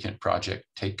significant project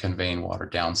conveying water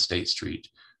down State Street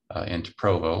into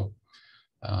Provo,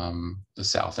 the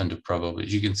south end of Provo. But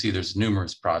as you can see, there's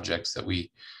numerous projects that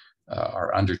we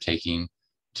are undertaking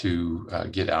to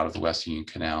get out of the West Union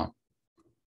Canal.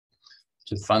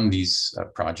 To fund these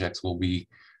projects, we'll be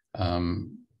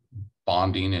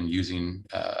bonding and using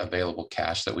available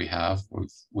cash that we have.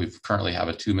 We currently have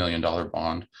a $2 million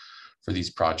bond for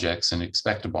these projects and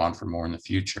expect to bond for more in the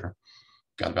future.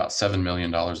 Got about $7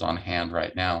 million on hand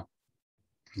right now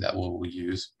that we'll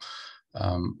use.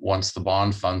 Once the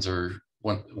bond funds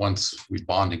once we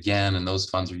bond again and those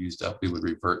funds are used up, we would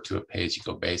revert to a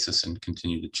pay-as-you-go basis and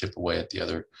continue to chip away at the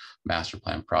other master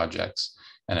plan projects.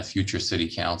 And a future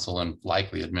city council and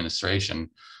likely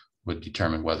administration would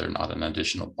determine whether or not an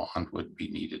additional bond would be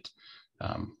needed.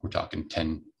 We're talking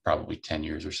probably 10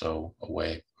 years or so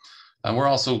away. We're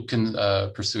also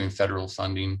pursuing federal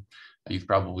funding. You've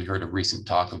probably heard of recent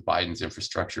talk of Biden's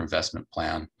infrastructure investment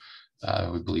plan.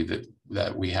 We believe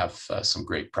that we have some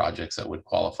great projects that would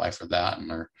qualify for that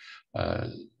and are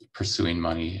pursuing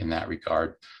money in that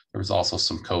regard. There was also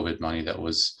some COVID money that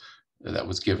was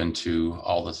given to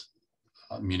all the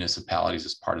municipalities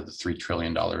as part of the $3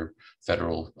 trillion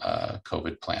federal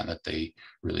COVID plan that they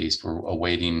released. We're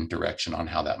awaiting direction on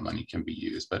how that money can be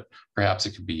used, but perhaps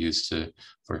it could be used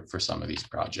for some of these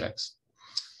projects.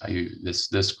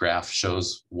 This graph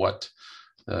shows what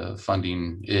the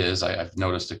funding is. I've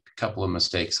noticed a couple of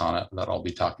mistakes on it that I'll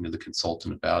be talking to the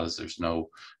consultant about, as there's no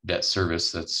debt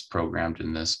service that's programmed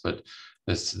in this, but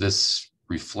this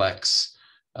reflects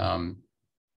the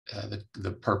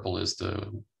purple is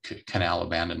the canal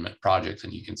abandonment project,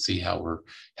 and you can see how we're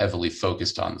heavily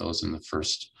focused on those in the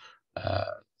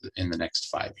next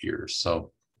 5 years.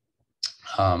 So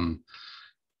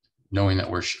knowing that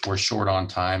we're short on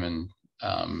time, and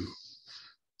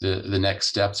the next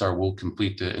steps are we'll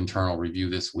complete the internal review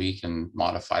this week and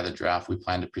modify the draft. We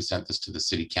plan to present this to the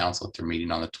city council at their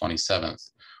meeting on the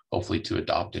 27th, hopefully to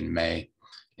adopt in May.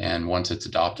 And once it's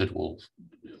adopted, we'll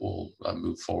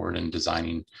move forward in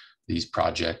designing these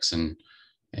projects and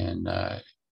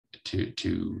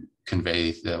to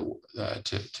convey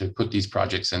to put these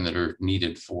projects in that are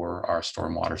needed for our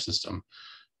stormwater system.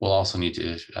 We'll also need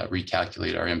to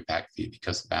recalculate our impact fee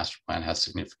because the master plan has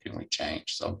significantly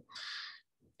changed. So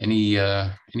any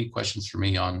questions for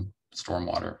me on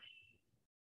stormwater?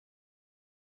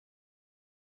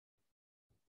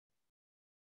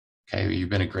 Okay, you've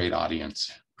been a great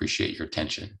audience. Appreciate your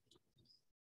attention.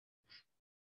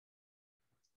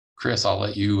 Chris, I'll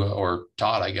let you, or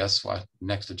Todd, I guess,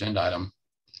 next agenda item.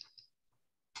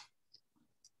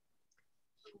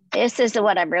 This is the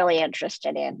one I'm really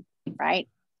interested in, right?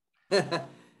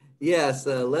 Yes,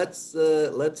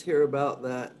 let's hear about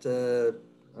that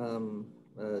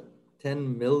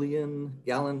 10 million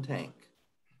gallon tank.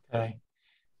 Okay.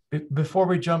 Before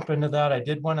we jump into that, I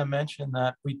did want to mention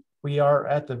that we are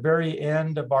at the very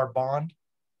end of our bond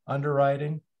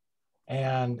underwriting,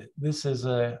 and this is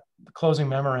a closing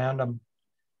memorandum.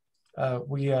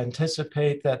 We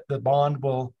anticipate that the bond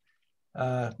will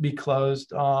be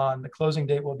closed on, the closing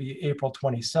date will be April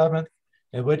 27th,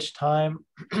 at which time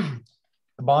the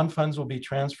bond funds will be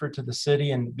transferred to the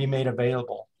city and be made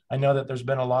available. I know that there's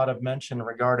been a lot of mention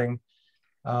regarding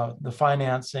the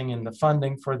financing and the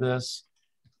funding for this.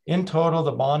 In total,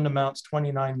 the bond amounts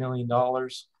 $29 million.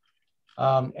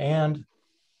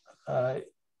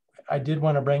 I did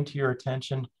want to bring to your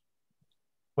attention,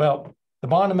 well, the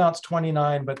bond amounts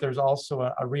 29, but there's also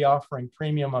a reoffering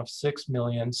premium of 6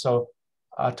 million. So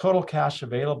total cash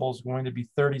available is going to be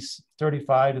 $35 to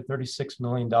 $36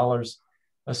 million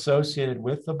associated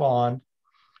with the bond.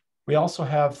 We also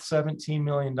have $17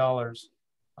 million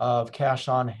of cash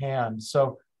on hand.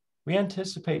 So we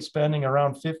anticipate spending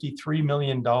around $53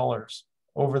 million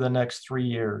over the next 3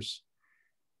 years.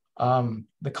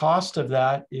 The cost of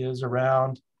that is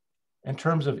around, in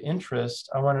terms of interest,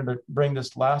 I wanted to bring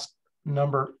this last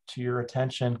number to your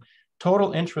attention.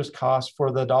 Total interest cost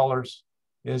for the dollars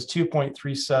is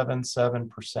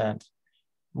 2.377%,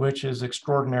 which is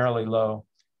extraordinarily low.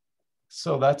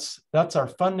 So that's our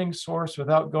funding source.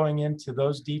 Without going into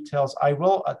those details, I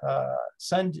will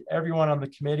send everyone on the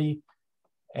committee,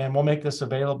 and we'll make this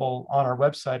available on our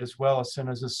website as well as soon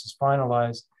as this is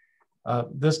finalized.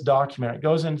 This document, it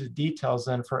goes into details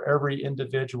then for every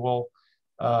individual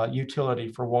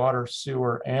utility for water,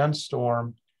 sewer, and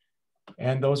storm.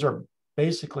 And those are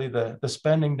basically the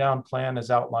spending down plan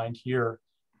is outlined here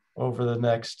over the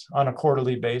next, on a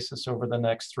quarterly basis over the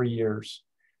next 3 years.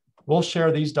 We'll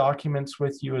share these documents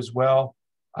with you as well.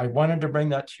 I wanted to bring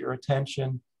that to your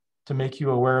attention to make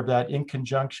you aware of that in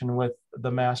conjunction with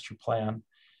the master plan.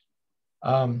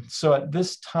 So at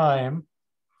this time,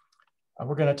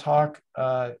 we're going to talk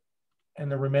in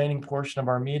the remaining portion of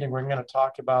our meeting, we're going to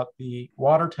talk about the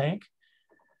water tank.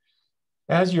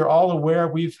 As you're all aware,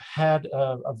 we've had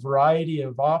a variety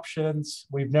of options.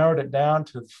 We've narrowed it down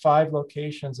to 5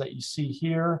 locations that you see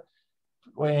here.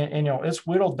 And it's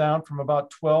whittled down from about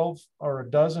 12 or a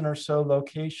dozen or so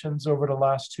locations over the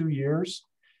last 2 years.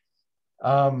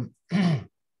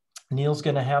 Neal's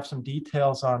going to have some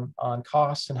details on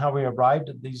costs and how we arrived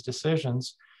at these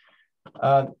decisions.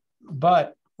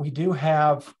 But we do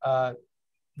have, the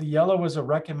yellow was a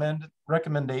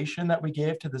recommendation that we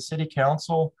gave to the city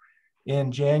council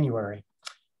in January.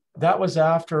 That was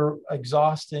after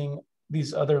exhausting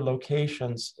these other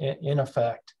locations in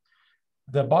effect.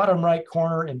 The bottom right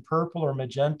corner in purple or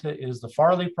magenta is the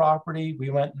Farley property. We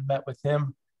went and met with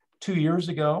him 2 years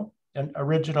ago, and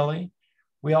originally.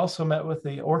 We also met with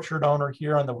the orchard owner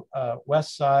here on the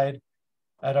west side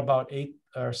at about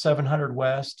 700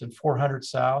 west and 400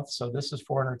 south. So this is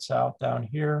 400 south down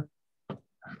here.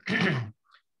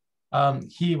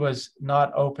 He was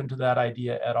not open to that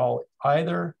idea at all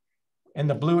either. In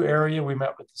the blue area, we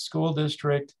met with the school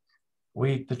district.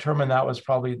 We determined that was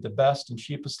probably the best and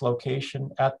cheapest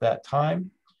location at that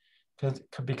time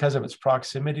because of its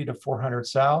proximity to 400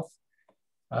 south.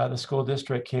 The school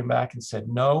district came back and said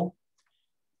no.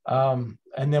 And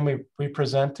then we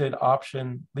presented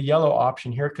the yellow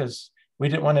option here because we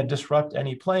didn't want to disrupt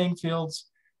any playing fields.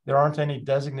 There aren't any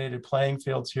designated playing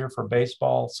fields here for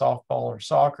baseball, softball, or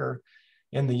soccer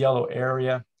in the yellow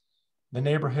area. The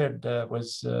neighborhood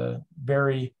was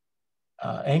very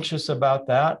anxious about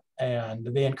that, and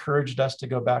they encouraged us to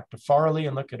go back to Farley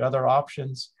and look at other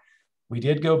options. We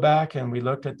did go back and we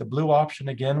looked at the blue option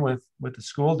again with the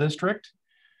school district.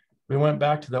 We went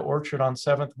back to the orchard on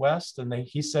 7th West, and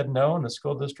he said no, and the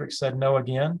school district said no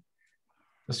again.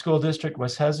 The school district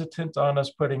was hesitant on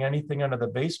us putting anything under the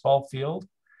baseball field,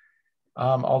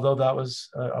 although that was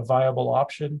a viable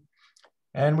option.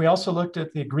 And we also looked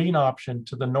at the green option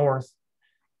to the north.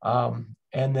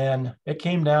 And then it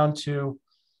came down to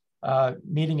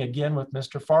meeting again with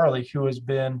Mr. Farley, who has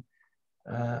been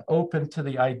open to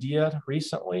the idea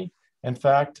recently. In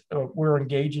fact, we're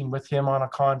engaging with him on a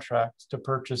contract to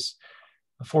purchase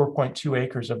 4.2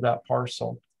 acres of that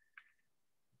parcel.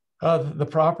 The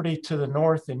property to the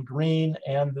north in green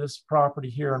and this property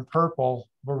here in purple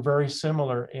were very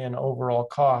similar in overall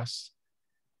costs.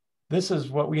 This is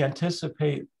what we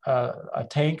anticipate a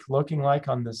tank looking like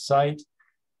on the site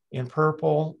in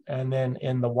purple, and then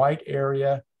in the white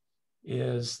area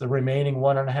is the remaining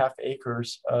 1.5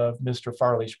 acres of Mr.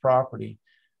 Farley's property.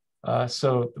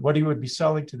 So what he would be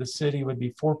selling to the city would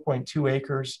be 4.2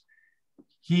 acres.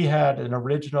 He had an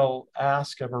original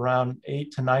ask of around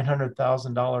 $800,000 to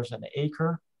 $900,000 an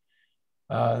acre.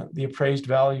 The appraised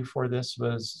value for this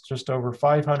was just over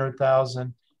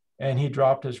 $500,000, and he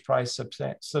dropped his price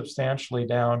substantially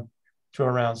down to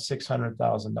around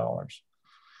 $600,000.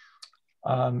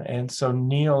 And so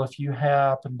Neal, if you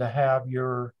happen to have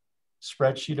your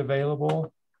spreadsheet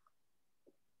available,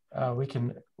 we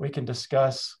can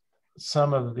discuss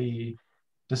some of the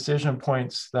decision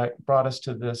points that brought us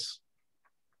to this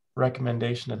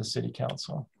recommendation of the City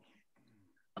Council.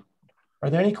 Are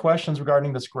there any questions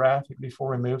regarding this graphic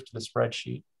before we move to the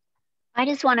spreadsheet? I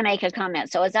just want to make a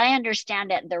comment. So as I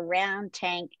understand it, the round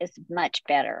tank is much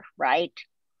better, right?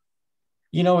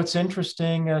 You know, it's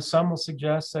interesting. Some will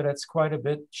suggest that it's quite a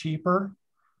bit cheaper.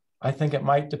 I think it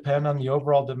might depend on the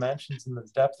overall dimensions and the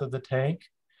depth of the tank.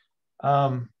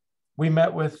 We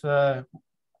met with the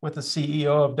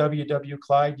CEO of WW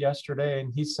Clyde yesterday,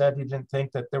 and he said he didn't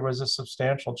think that there was a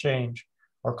substantial change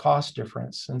or cost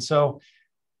difference. And so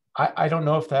I don't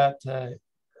know if that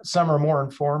some are more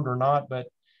informed or not, but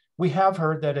we have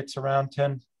heard that it's around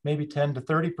 10 to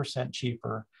 30%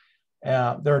 cheaper.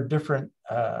 There are different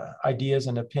ideas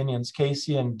and opinions.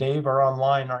 Casey and Dave are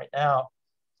online right now.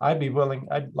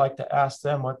 I'd like to ask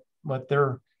them what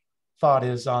their thought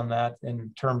is on that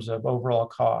in terms of overall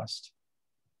cost.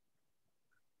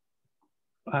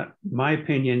 My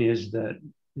opinion is that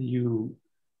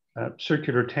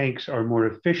circular tanks are more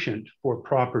efficient for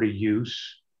property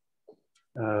use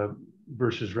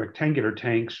versus rectangular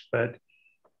tanks, but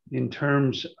in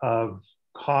terms of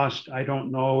cost, I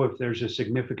don't know if there's a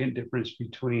significant difference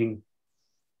between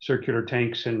circular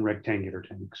tanks and rectangular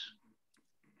tanks.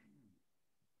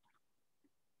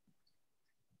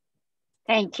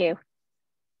 Thank you.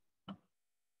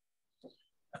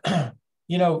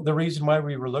 You know, the reason why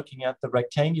we were looking at the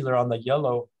rectangular on that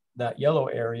yellow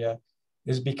area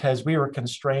is because we were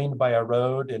constrained by a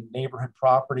road and neighborhood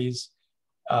properties.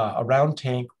 A round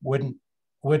tank wouldn't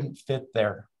fit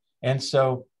there. And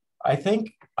so I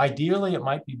think ideally it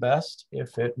might be best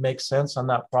if it makes sense on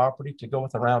that property to go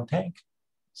with a round tank.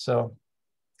 So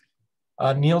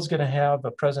Neal's going to have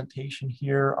a presentation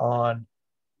here on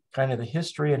kind of the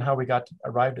history and how we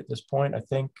arrived at this point. I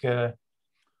think.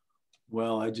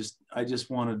 Well, I just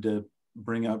wanted to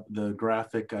bring up the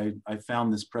graphic. I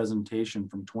found this presentation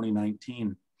from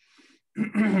 2019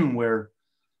 where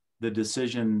the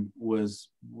decision was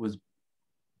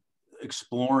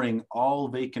exploring all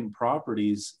vacant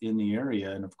properties in the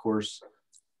area. And of course,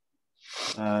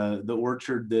 the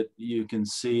orchard that you can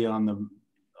see on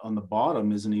the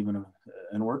bottom isn't even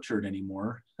an orchard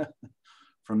anymore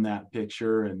from that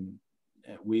picture. And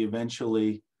we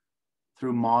eventually,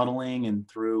 through modeling and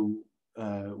through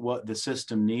what the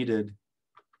system needed,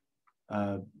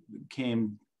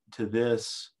 came to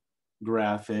this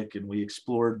graphic, and we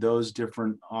explored those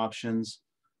different options.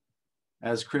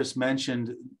 As Chris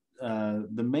mentioned,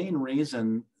 the main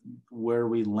reason where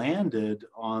we landed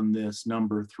on this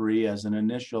number 3 as an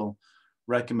initial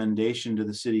recommendation to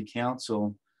the City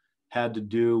Council had to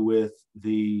do with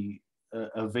the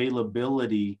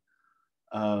availability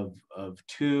of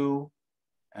 2,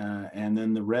 and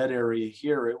then the red area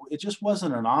here. It just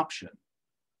wasn't an option.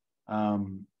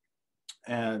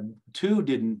 And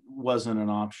 2 wasn't an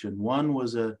option. 1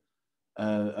 was a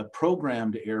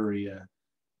programmed area,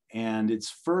 and it's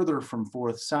further from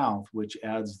 4th South, which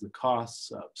adds the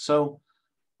costs up. So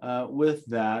with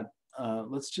that,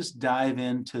 let's just dive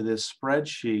into this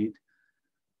spreadsheet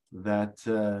that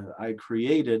I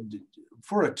created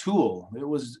for a tool. It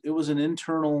was an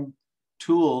internal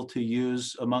tool to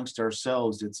use amongst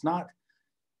ourselves. It's not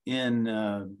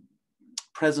in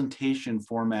presentation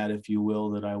format, if you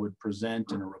will, that I would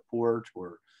present in a report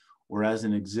or as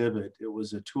an exhibit. It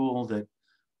was a tool that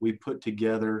we put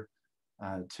together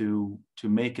to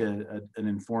make an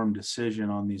informed decision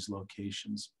on these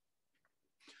locations.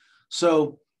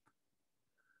 So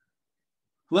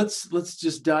let's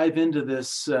just dive into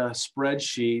this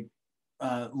spreadsheet.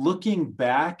 Looking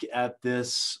back at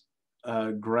this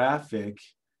graphic,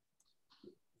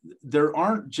 there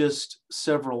aren't just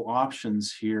several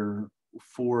options here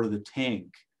for the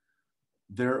tank.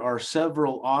 There are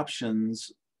several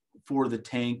options for the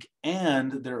tank,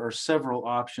 and there are several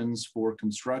options for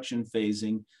construction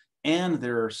phasing, and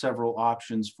there are several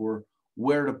options for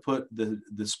where to put the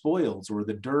spoils or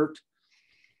the dirt.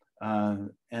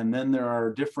 And then there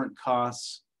are different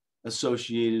costs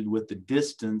associated with the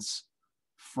distance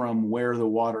from where the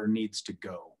water needs to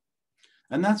go.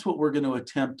 And that's what we're going to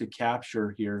attempt to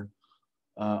capture here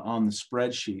on the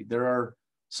spreadsheet. There are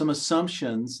some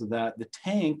assumptions that the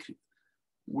tank,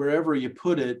 wherever you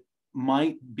put it,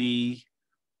 might be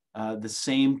the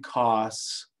same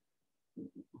costs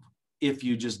if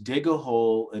you just dig a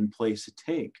hole and place a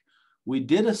tank. We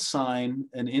did assign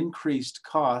an increased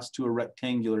cost to a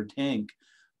rectangular tank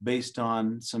based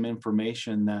on some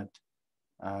information that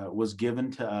was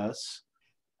given to us,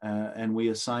 and we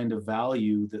assigned a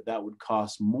value that would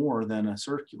cost more than a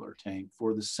circular tank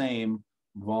for the same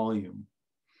volume.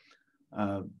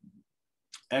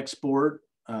 Export,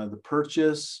 the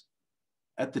purchase.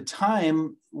 At the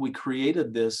time we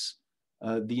created this,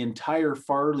 the entire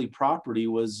Farley property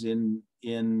was in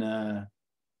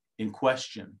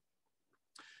question.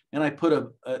 And I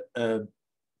put a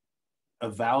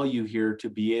value here to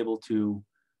be able to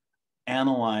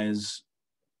analyze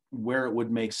where it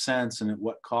would make sense and at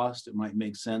what cost it might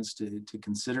make sense to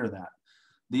consider that.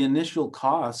 The initial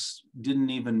costs didn't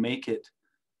even make it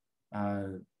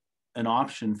an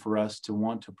option for us to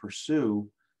want to pursue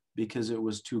because it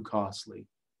was too costly.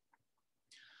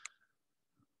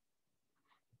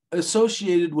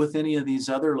 Associated with any of these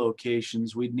other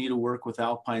locations, we'd need to work with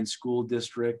Alpine School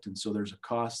District, and so there's a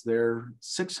cost there.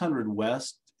 600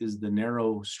 West is the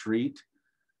narrow street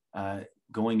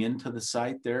going into the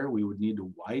site there. We would need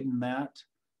to widen that.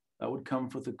 That would come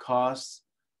with a cost.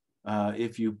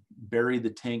 If you bury the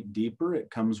tank deeper, it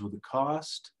comes with a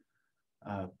cost.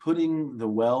 Putting the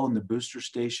well in the booster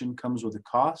station comes with a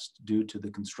cost due to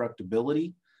the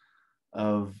constructability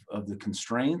of the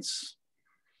constraints.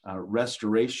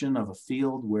 Restoration of a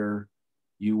field where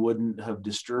you wouldn't have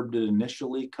disturbed it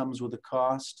initially comes with a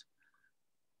cost.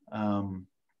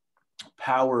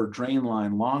 Power, drain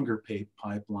line, longer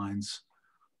pipelines.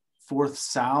 Fourth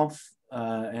South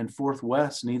and Fourth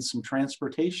West needs some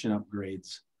transportation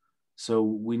upgrades. So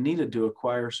we needed to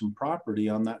acquire some property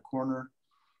on that corner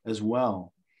as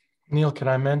well. Neal, can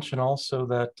I mention also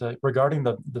that regarding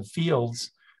the fields,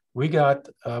 we got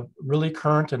really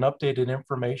current and updated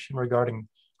information regarding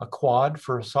a quad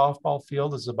for a softball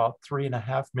field is about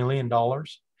 $3.5 million.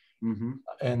 Mm-hmm.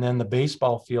 And then the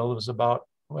baseball field was about,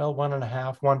 well,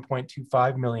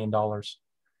 $1.25 million.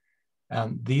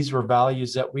 And these were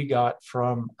values that we got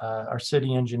from our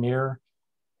city engineer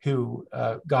who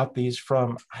got these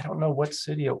from, I don't know what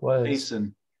city it was.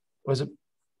 Payson. Was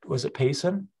it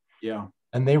Payson? Yeah.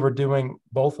 And they were doing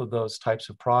both of those types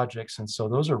of projects. And so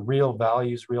those are real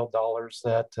values, real dollars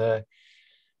that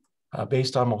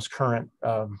based on most current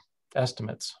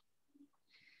estimates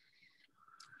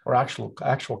or actual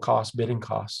cost, bidding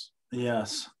costs.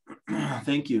 Yes,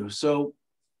 thank you. So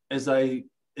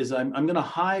I'm going to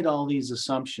hide all these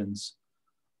assumptions,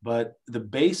 but the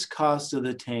base cost of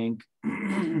the tank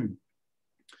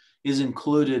is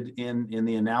included in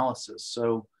the analysis.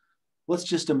 So let's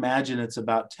just imagine it's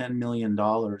about $10 million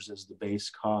as the base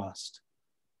cost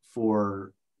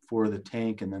for the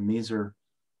tank. And then these are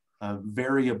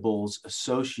variables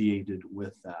associated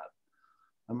with that.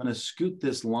 I'm going to scoot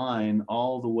this line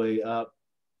all the way up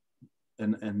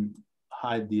and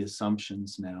hide the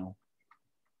assumptions now.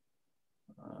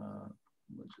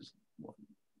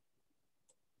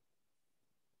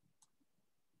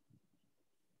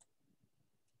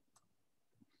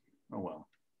 Oh, well.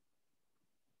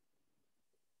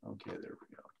 Okay, there we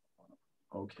go.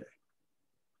 Okay.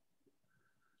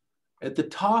 At the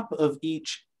top of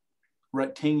each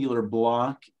rectangular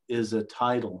block is a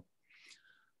title.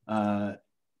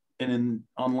 And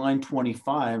on line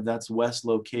 25, that's west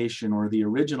location or the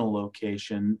original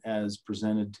location as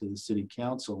presented to the city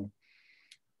council,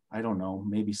 I don't know,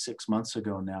 maybe 6 months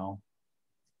ago now.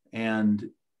 And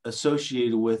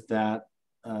associated with that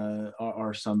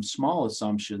are some small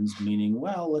assumptions, meaning,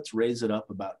 well, let's raise it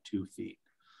up about 2 feet.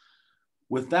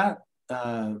 With that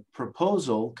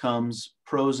proposal comes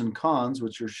pros and cons,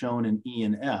 which are shown in E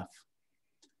and F.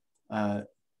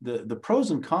 The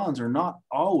pros and cons are not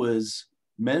always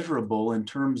measurable in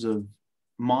terms of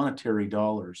monetary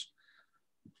dollars.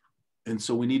 And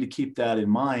so we need to keep that in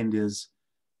mind is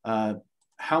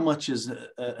how much is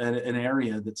an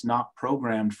area that's not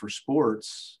programmed for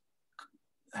sports,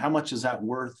 how much is that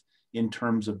worth in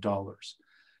terms of dollars?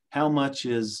 How much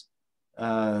is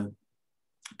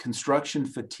construction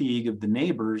fatigue of the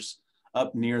neighbors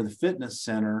up near the fitness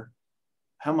center?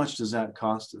 How much does that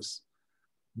cost us?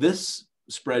 This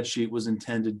spreadsheet was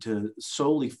intended to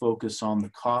solely focus on the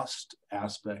cost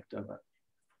aspect of it.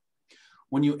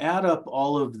 When you add up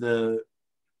all of the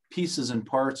pieces and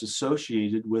parts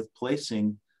associated with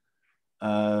placing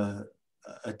a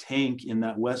tank in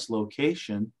that west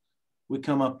location, we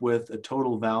come up with a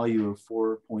total value of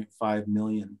 4.5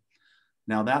 million.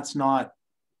 Now that's not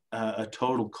a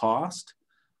total cost.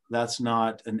 That's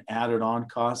not an added on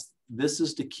cost. This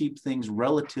is to keep things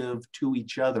relative to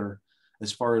each other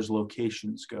as far as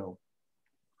locations go.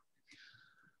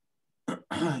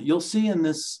 You'll see in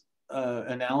this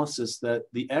analysis that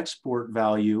the export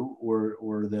value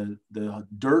or the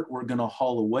dirt we're going to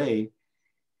haul away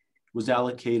was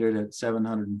allocated at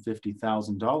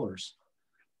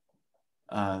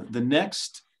 $750,000. The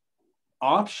next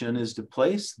option is to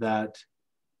place that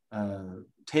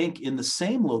tank in the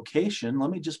same location. Let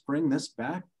me just bring this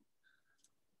back.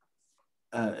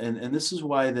 And this is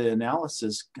why the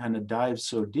analysis kind of dives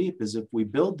so deep, is if we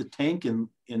build the tank in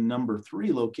number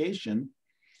 3 location,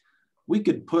 we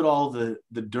could put all the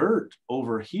dirt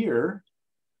over here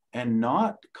and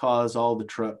not cause all the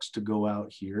trucks to go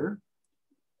out here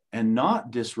and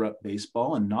not disrupt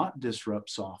baseball and not disrupt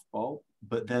softball,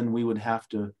 but then we would have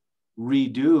to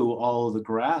redo all of the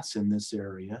grass in this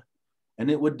area and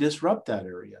it would disrupt that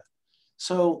area.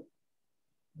 So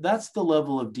that's the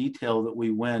level of detail that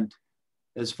we went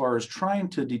as far as trying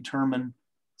to determine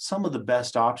some of the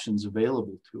best options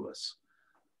available to us.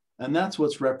 And that's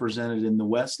what's represented in the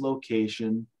west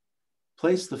location.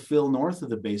 Place the fill north of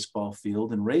the baseball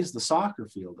field and raise the soccer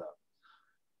field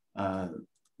up.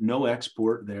 No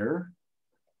export there.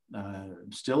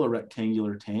 Still a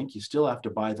rectangular tank. You still have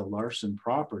to buy the Larson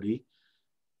property.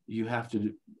 You have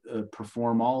to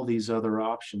perform all these other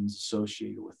options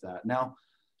associated with that. Now,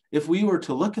 if we were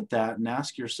to look at that and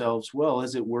ask yourselves, well,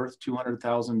 is it worth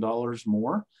 $200,000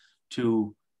 more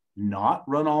to not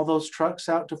run all those trucks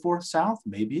out to Fourth South?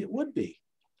 Maybe it would be.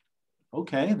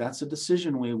 Okay, that's a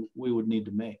decision we would need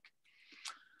to make.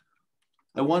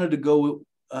 I wanted to go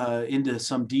into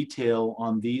some detail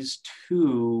on these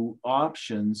two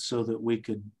options so that we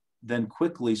could then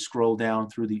quickly scroll down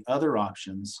through the other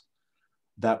options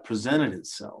that presented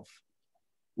itself.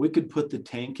 We could put the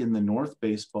tank in the north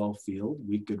baseball field.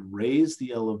 We could raise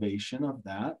the elevation of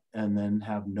that and then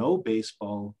have no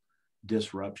baseball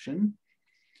disruption.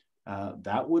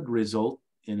 That would result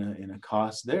in a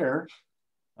cost there.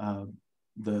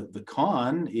 The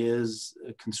con is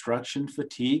construction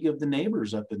fatigue of the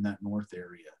neighbors up in that north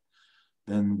area.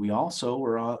 Then we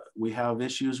also we have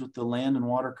issues with the land and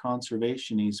water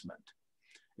conservation easement.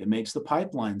 It makes the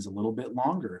pipelines a little bit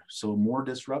longer, so more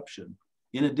disruption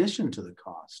in addition to the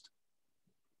cost.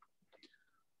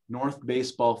 North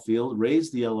baseball field,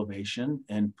 raise the elevation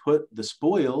and put the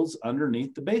spoils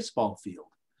underneath the baseball field.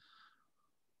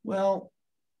 Well,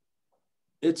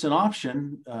 it's an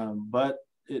option, but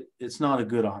it's not a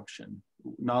good option.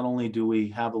 Not only do we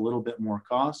have a little bit more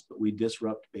cost, but we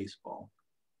disrupt baseball.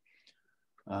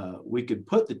 We could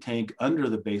put the tank under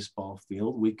the baseball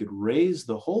field. We could raise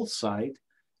the whole site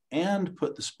and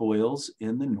put the spoils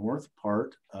in the north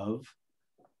part of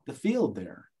the field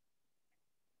there.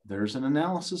 There's an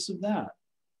analysis of that.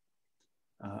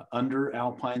 Under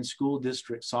Alpine School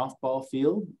District softball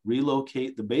field,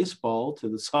 relocate the baseball to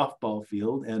the softball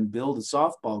field and build a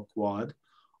softball quad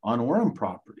on Orem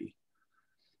property.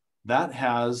 That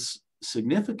has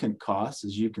significant costs,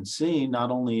 as you can see. Not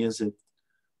only is it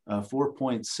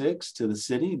 4.6 to the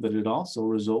city, but it also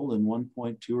results in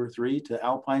 1.2 or 3 to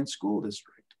Alpine School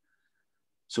District.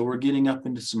 So we're getting up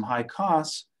into some high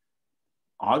costs.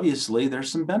 Obviously,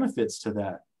 there's some benefits to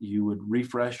that. You would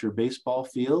refresh your baseball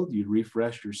field, you'd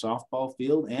refresh your softball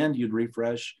field, and you'd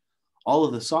refresh all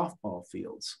of the softball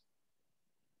fields.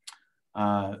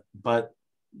 But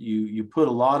you put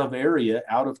a lot of area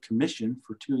out of commission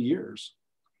for 2 years,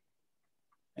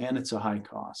 and it's a high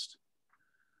cost.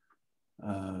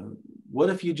 What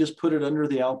if you just put it under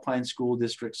the Alpine School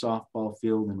District softball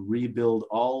field and rebuild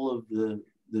all of the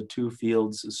 2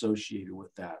 fields associated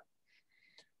with that?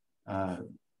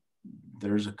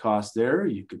 There's a cost there.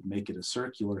 You could make it a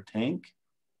circular tank.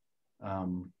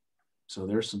 So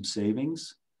there's some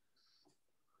savings.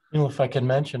 You know, if I can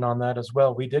mention on that as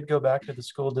well, we did go back to the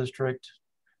school district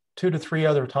 2 to 3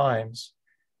 other times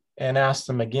and asked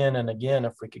them again and again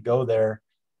if we could go there.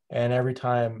 And every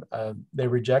time they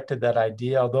rejected that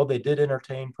idea, although they did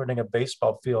entertain putting a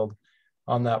baseball field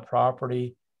on that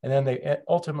property. And then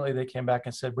ultimately they came back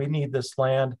and said, we need this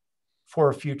land for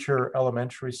a future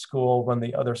elementary school. When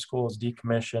the other school is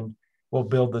decommissioned, we'll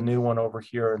build the new one over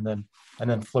here and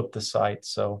then flip the site.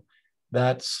 So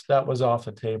that was off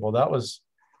the table. That was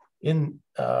in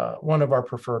one of our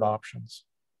preferred options.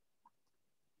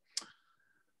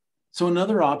 So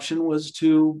another option was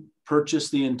to purchase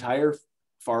the entire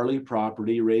Farley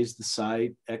property, raise the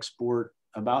site, export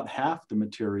about half the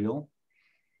material.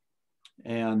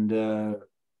 And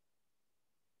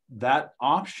that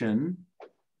option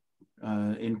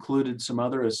included some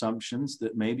other assumptions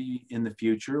that maybe in the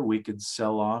future we could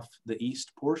sell off the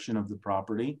east portion of the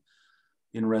property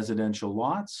in residential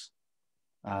lots.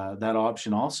 That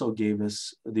option also gave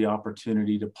us the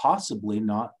opportunity to possibly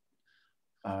not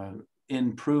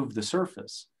improve the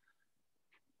surface.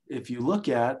 If you look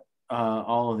at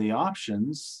all of the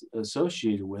options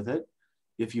associated with it,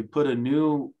 if you put a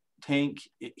new tank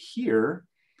here,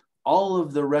 all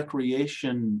of the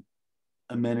recreation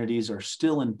amenities are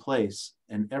still in place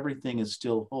and everything is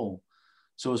still whole.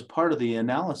 So as part of the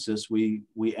analysis, we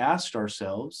asked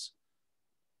ourselves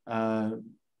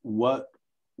what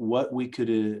we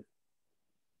could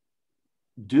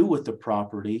do with the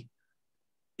property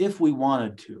if we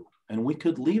wanted to, and we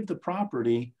could leave the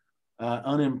property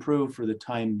unimproved for the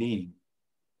time being.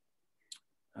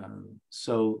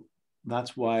 So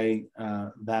that's why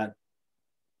that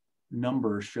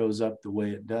number shows up the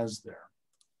way it does there.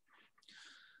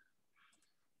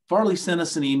 Farley sent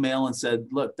us an email and said,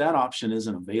 look, that option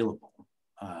isn't available.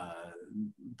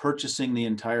 Purchasing the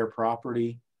entire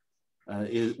property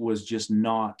it was just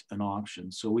not an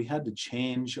option. So we had to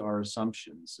change our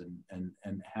assumptions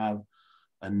and have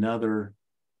another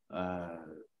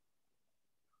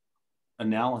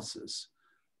analysis.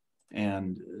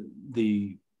 And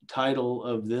the title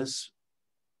of this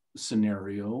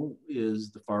scenario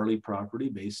is the Farley property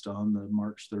based on the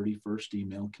March 31st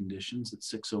email conditions at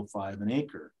 $605 an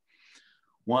acre.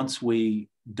 Once we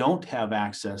don't have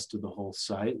access to the whole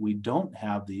site, we don't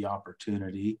have the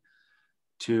opportunity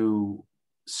to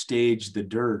stage the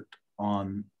dirt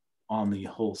on the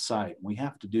whole site. We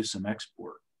have to do some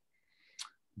export.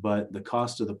 But the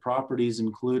cost of the property is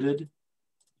included.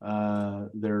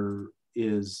 There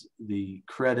is the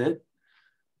credit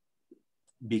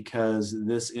because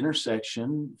this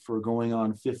intersection for going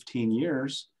on 15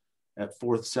 years at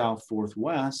 4th South, 4th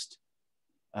West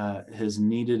has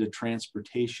needed a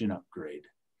transportation upgrade.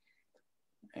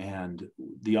 And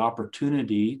the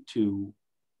opportunity to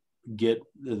get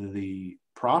the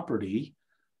property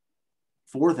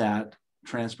for that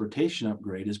transportation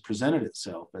upgrade has presented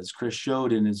itself. As Chris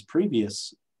showed in his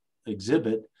previous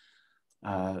exhibit,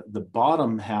 the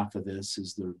bottom half of this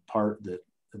is the part that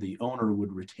the owner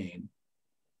would retain.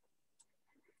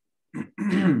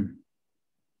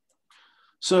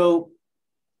 So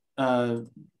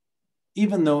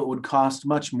even though it would cost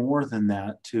much more than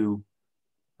that to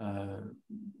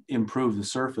improve the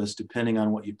surface, depending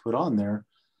on what you put on there,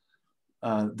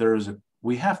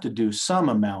 we have to do some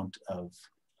amount of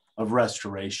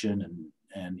restoration,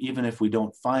 and even if we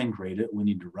don't fine grade it, we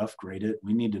need to rough grade it.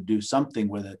 We need to do something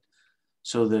with it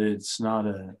so that it's not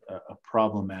a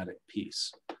problematic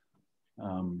piece.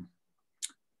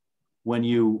 When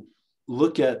you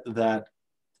look at that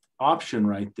option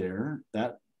right there,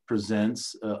 that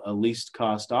presents a least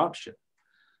cost option.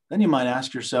 Then you might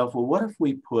ask yourself, well, what if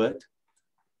we put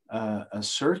a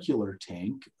circular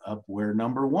tank up where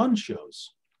number 1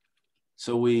 shows?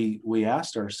 So we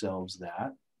asked ourselves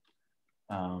that,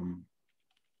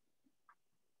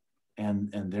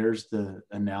 and there's the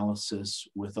analysis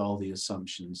with all the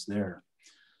assumptions there.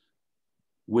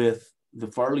 With the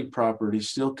Farley property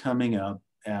still coming up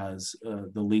as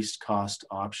the least cost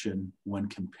option when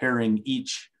comparing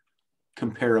each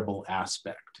comparable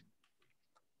aspect.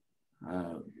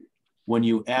 When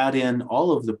you add in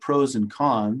all of the pros and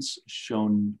cons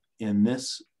shown in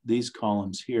these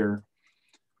columns here,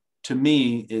 to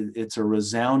me, it's a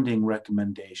resounding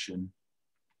recommendation,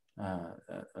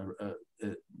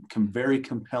 very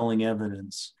compelling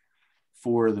evidence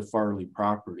for the Farley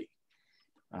property.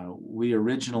 We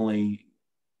originally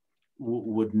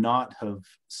would not have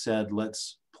said,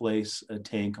 let's place a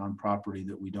tank on property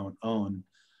that we don't own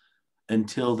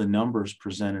until the numbers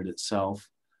presented itself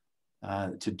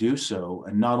to do so.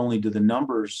 And not only do the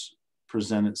numbers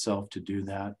present itself to do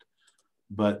that,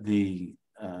 but the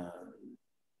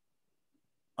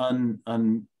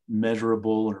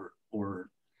unmeasurable or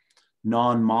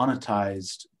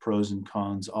non-monetized pros and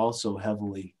cons also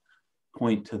heavily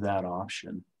point to that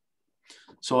option.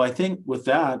 So I think with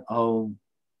that, I'll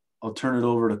turn it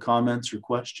over to comments or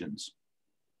questions.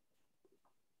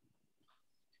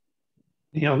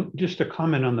 Just a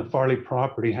comment on the Farley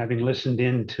property, having listened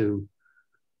into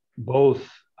both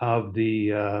of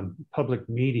the public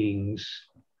meetings,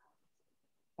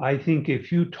 I think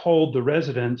if you told the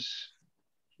residents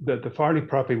that the Farley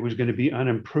property was going to be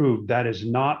unimproved, that is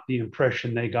not the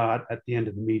impression they got at the end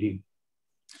of the meeting.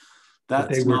 That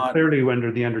they were clearly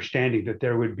under the understanding that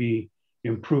there would be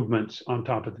improvements on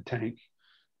top of the tank.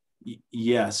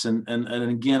 Yes, and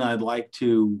again, I'd like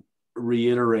to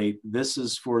reiterate, this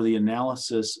is for the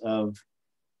analysis of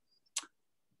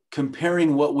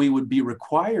comparing what we would be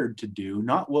required to do,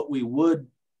 not what we would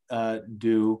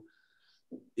do.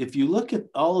 If you look at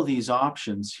all of these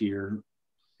options here,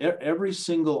 every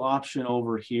single option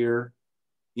over here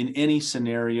in any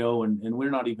scenario, and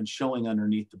we're not even showing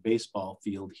underneath the baseball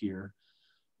field here,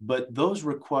 but those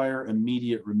require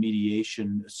immediate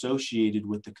remediation associated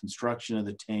with the construction of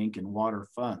the tank and water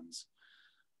funds.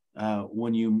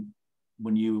 When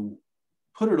you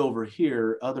put it over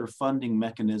here, other funding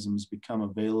mechanisms become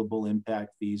available,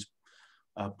 impact fees,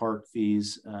 park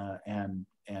fees, and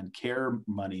care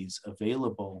monies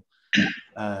available.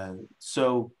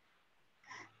 So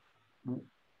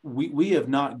we have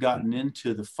not gotten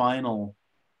into the final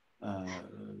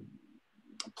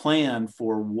plan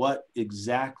for what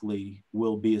exactly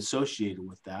will be associated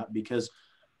with that, because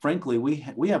frankly, we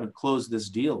haven't closed this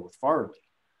deal with Farley.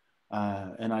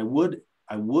 And I would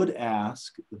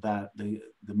ask that the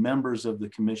members of the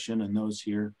commission and those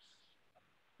here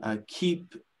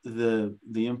keep the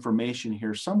information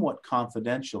here somewhat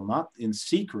confidential, not in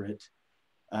secret,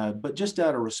 but just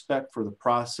out of respect for the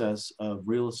process of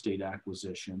real estate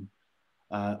acquisition.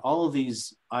 All of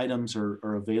these items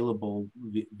are available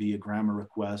via grammar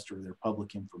request or their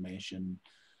public information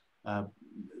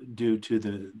due to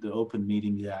the Open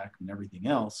Meetings Act and everything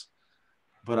else.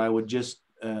 But I would just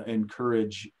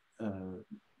encourage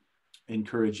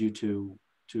you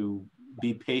to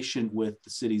be patient with the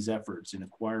city's efforts in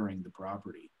acquiring the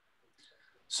property.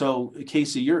 So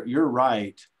Casey, you're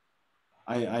right.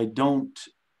 I don't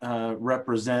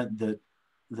represent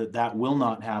that will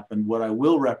not happen. What I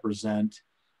will represent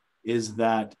is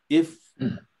that if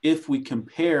we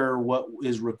compare what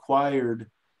is required,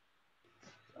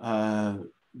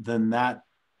 then that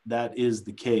is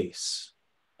the case.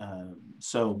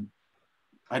 So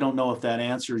I don't know if that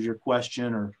answers your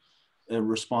question or a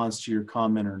response to your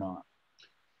comment or not.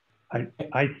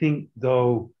 I think,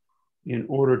 though, in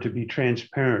order to be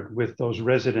transparent with those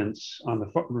residents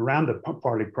on around the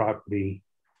Farley property,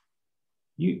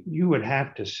 you would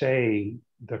have to say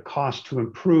the cost to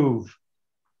improve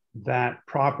that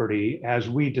property, as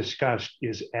we discussed,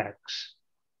 is X.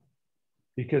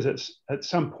 Because it's at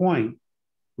some point,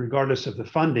 regardless of the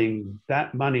funding,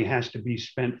 that money has to be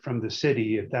spent from the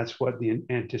city if that's what the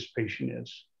anticipation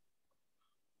is.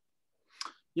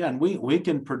 Yeah, and we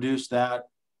can produce that.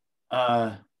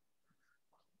 I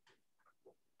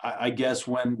guess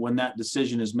when that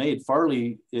decision is made,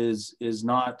 Farley is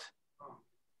not.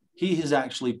 He has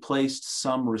actually placed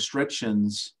some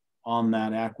restrictions on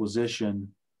that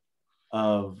acquisition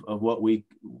of what we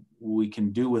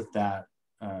can do with that.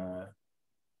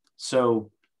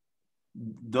 So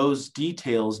those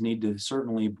details need to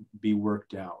certainly be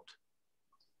worked out.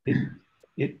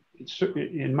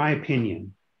 In my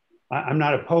opinion, I'm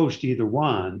not opposed to either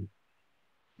one,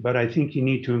 but I think you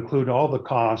need to include all the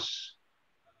costs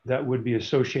that would be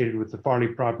associated with the Farley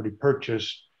property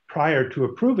purchase prior to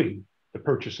approving the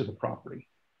purchase of the property.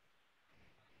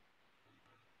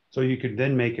 So you could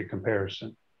then make a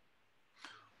comparison.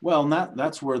 Well,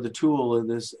 that's where the tool of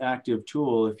this active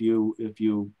tool, if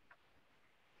you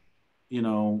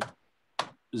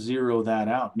zero that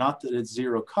out, not that it's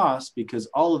zero cost, because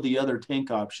all of the other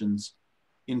tank options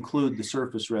include the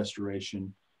surface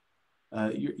restoration.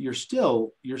 You're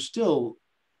still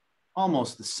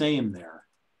almost the same there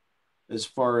as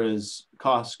far as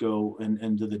costs go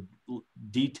and to the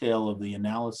detail of the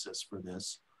analysis for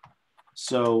this.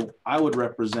 So I would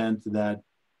represent that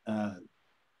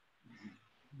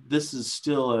this is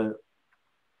still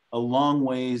a long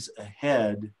ways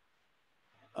ahead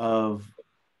of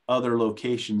other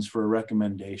locations for a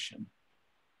recommendation.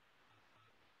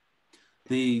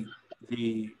 The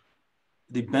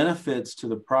benefits to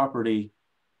the property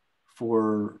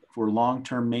for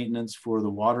long-term maintenance, for the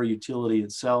water utility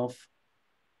itself,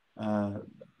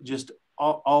 just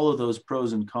all of those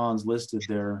pros and cons listed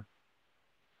there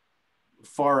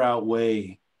far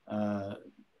outweigh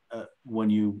when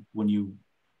you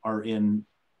are in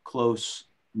close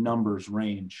numbers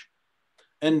range.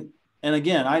 And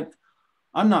again,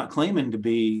 I'm not claiming to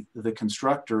be the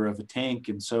constructor of a tank.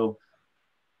 And so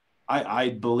I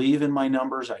believe in my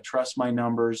numbers. I trust my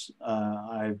numbers.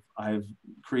 I've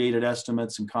created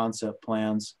estimates and concept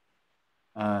plans,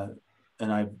 and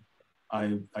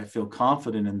I feel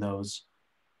confident in those.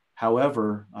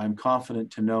 However, I'm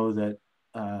confident to know that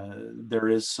there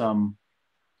is some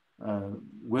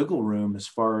wiggle room as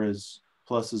far as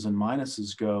pluses and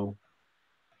minuses go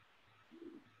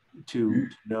to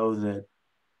know that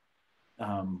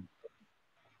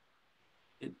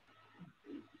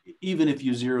even if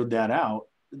you zeroed that out,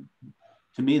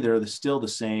 to me, they're still the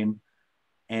same,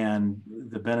 and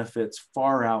the benefits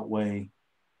far outweigh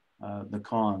the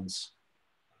cons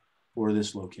for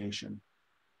this location.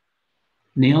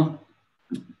 Neal,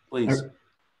 Please.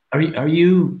 Are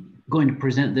you going to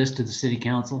present this to the city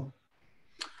council?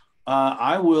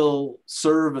 I will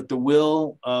serve at the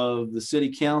will of the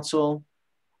city council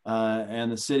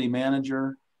and the city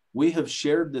manager. We have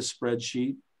shared this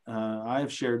spreadsheet. I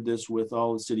have shared this with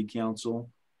all the city council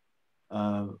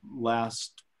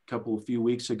last few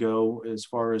weeks ago, as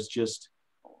far as just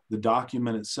the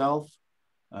document itself.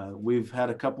 We've had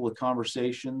a couple of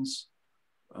conversations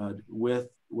with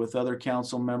other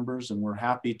council members, and we're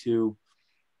happy to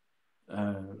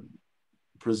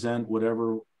present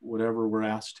whatever we're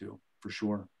asked to, for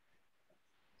sure.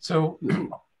 So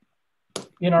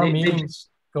in our meetings,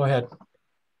 go ahead.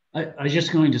 I was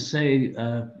just going to say,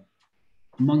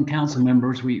 among council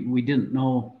members, we didn't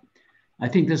know. I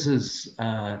think this is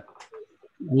a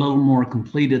little more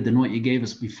completed than what you gave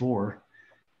us before,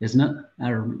 isn't it?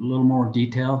 Or a little more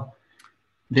detail.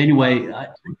 But anyway,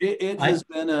 it has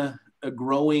been a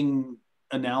growing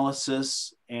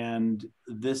analysis, and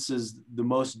this is the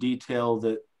most detail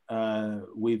that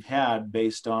we've had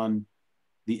based on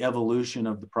the evolution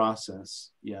of the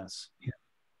process. Yes. Yeah.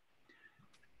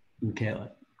 Okay.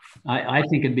 I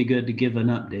think it'd be good to give an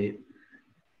update.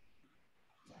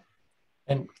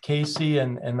 And Casey,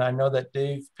 and I know that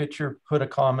Dave Pitcher put a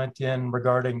comment in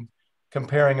regarding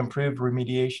comparing improved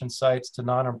remediation sites to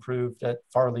non-improved at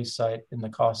Farley's site in the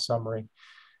cost summary.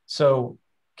 So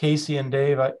Casey and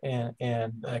Dave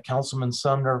and Councilman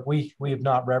Sumner, we have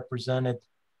not represented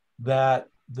that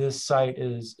this site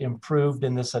is improved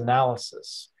in this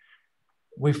analysis.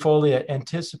 We fully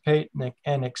anticipate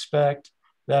and expect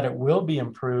that it will be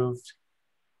improved,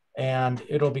 and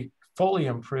it'll be fully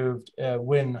improved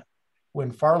when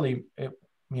Farley,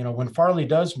 when Farley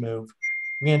does move.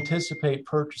 We anticipate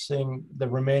purchasing the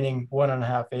remaining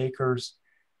 1.5 acres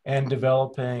and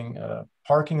developing a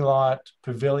parking lot,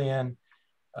 pavilion,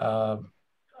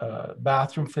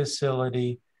 bathroom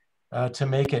facility to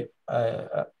make it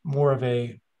more of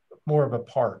a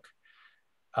park.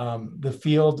 The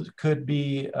field could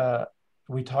be,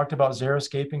 we talked about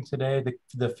xeriscaping today.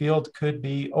 The field could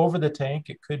be over the tank.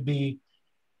 It could be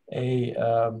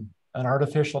an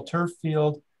artificial turf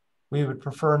field. We would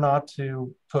prefer not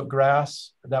to put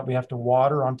grass that we have to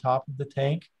water on top of the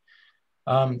tank.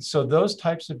 So those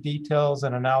types of details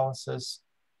and analysis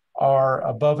are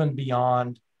above and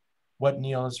beyond what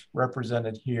Neal has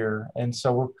represented here. And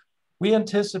so we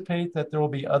anticipate that there will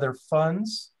be other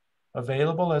funds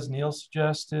available, as Neal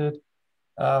suggested,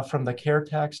 from the care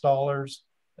tax dollars,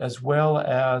 as well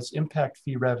as impact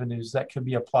fee revenues that could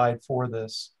be applied for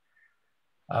this.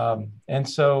 And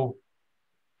so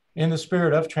in the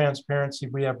spirit of transparency,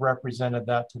 we have represented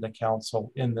that to the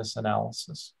council in this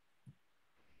analysis.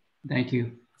 Thank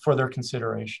you. For their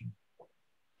consideration.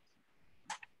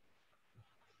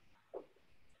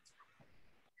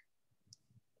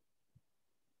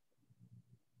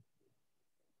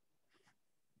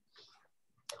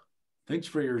 Thanks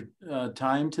for your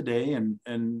time today,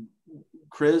 and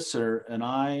Chris and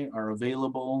I are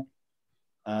available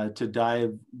to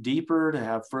dive deeper, to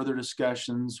have further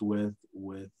discussions with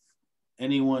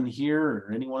anyone here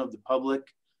or anyone of the public.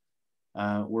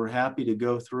 We're happy to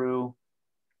go through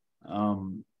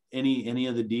any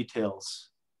of the details.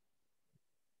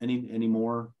 Any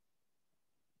more?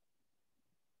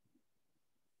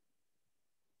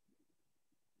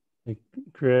 Hey,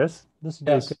 Chris, this is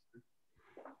yes. Dave.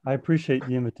 I appreciate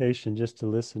the invitation just to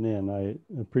listen in. I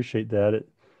appreciate that.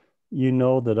 You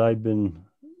know that I've been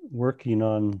working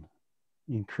on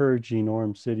encouraging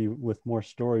Orem City with more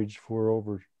storage for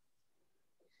over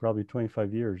probably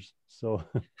 25 years. So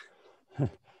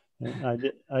I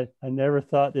never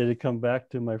thought it'd come back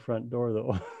to my front door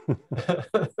though.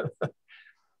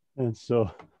 And so,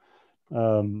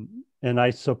 and I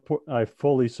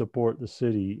fully support the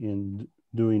city in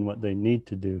doing what they need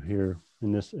to do here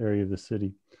in this area of the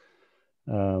city.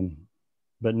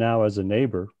 But now as a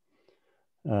neighbor,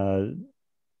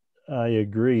 I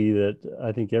agree that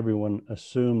I think everyone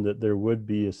assumed that there would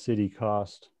be a city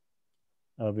cost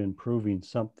of improving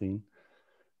something.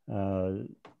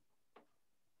 And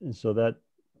so that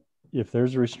if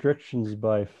there's restrictions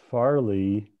by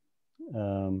Farley,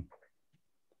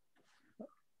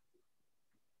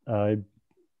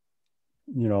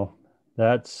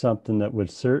 that's something that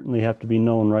would certainly have to be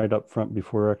known right up front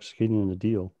before executing the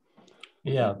deal.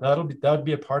 Yeah, that would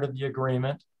be a part of the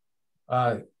agreement.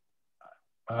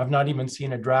 I've not even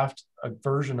seen a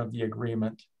version of the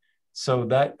agreement. So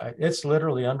that it's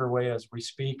literally underway as we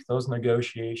speak, those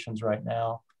negotiations right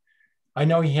now. I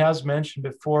know he has mentioned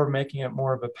before making it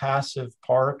more of a passive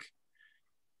park.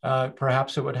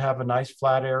 Perhaps it would have a nice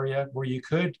flat area where you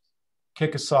could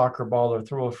kick a soccer ball or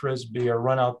throw a frisbee or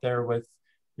run out there with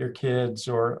your kids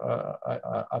or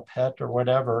a pet or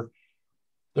whatever.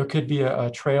 There could be a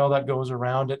trail that goes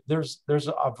around it. There's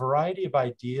a variety of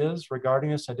ideas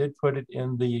regarding this. I did put it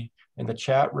in the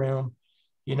chat room.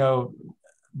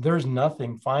 There's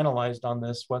nothing finalized on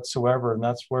this whatsoever, and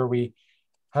that's where we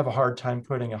have a hard time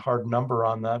putting a hard number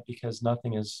on that because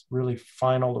nothing is really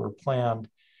final or planned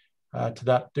to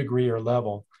that degree or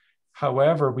level.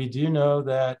 However, we do know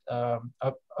that a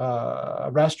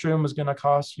restroom is going to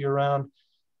cost you around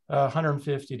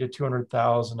 150 to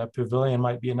 200,000. A pavilion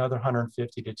might be another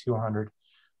 150 to 200.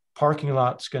 Parking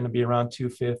lot's going to be around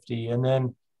 250. And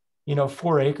then,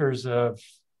 4 acres of,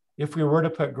 if we were to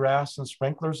put grass and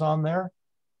sprinklers on there,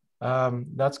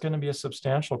 that's going to be a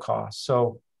substantial cost.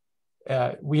 So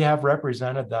we have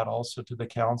represented that also to the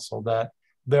council that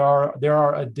there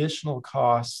are additional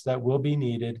costs that will be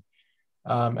needed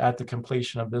at the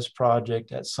completion of this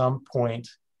project at some point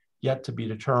yet to be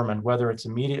determined. Whether it's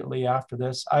immediately after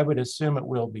this, I would assume it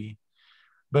will be,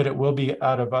 but it will be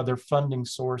out of other funding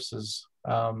sources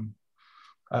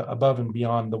above and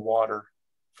beyond the water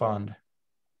fund.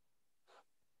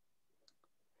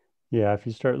 Yeah, if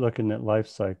you start looking at life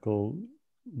cycle,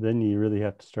 then you really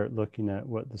have to start looking at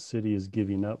what the city is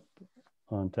giving up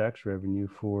on tax revenue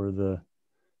for the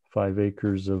 4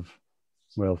 acres of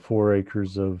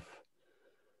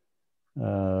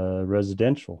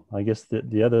residential. I guess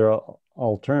the other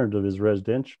alternative is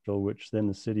residential, which then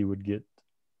the city would get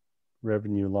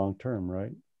revenue long term,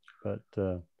 right? But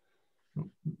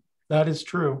that is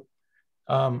true.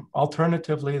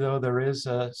 Alternatively, though, there is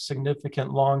a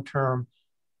significant long-term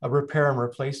repair and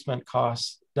replacement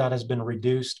cost that has been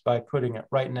reduced by putting it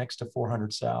right next to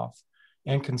 400 South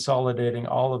and consolidating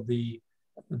all of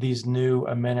these new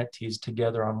amenities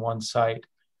together on one site.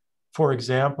 For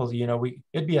example,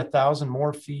 it'd be 1,000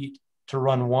 more feet to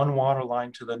run one water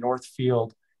line to the north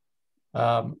field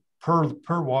per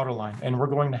water line. And we're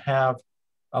going to have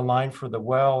a line for the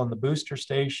well and the booster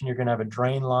station. You're going to have a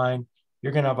drain line.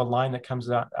 You're going to have a line that comes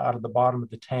out of the bottom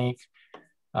of the tank.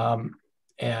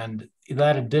 And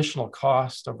that additional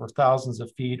cost over thousands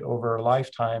of feet over a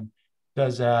lifetime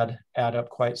does add up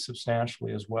quite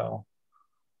substantially as well.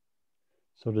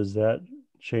 So does that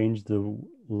change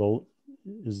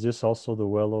is this also the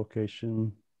well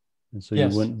location? And so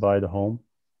yes. You wouldn't buy the home?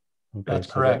 Okay, that's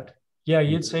correct. Yeah,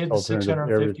 you'd save the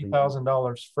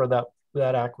 $650,000 for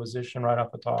that acquisition right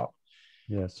off the top.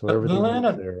 Yeah, so everything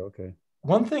is there, okay.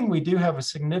 One thing we do have a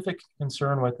significant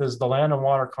concern with is the Land and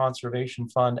Water Conservation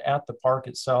Fund at the park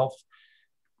itself.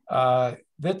 That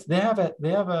they have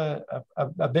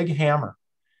a big hammer,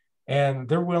 and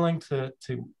they're willing to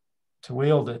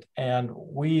wield it, and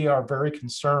we are very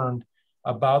concerned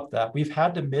about that. We've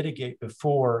had to mitigate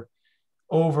before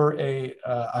over a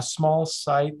small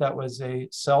site that was a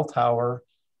cell tower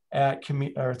at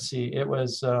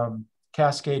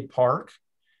Cascade Park.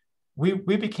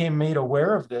 We became made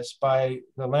aware of this by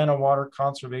the Land and Water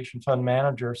Conservation Fund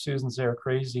manager, Susan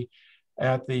Zara-Crazy,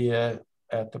 at the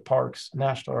parks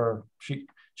national, or she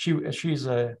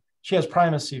has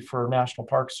primacy for National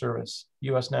Park Service,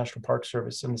 U.S. National Park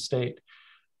Service in the state,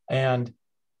 and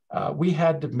we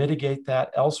had to mitigate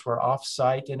that elsewhere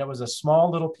off-site, and it was a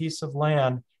small little piece of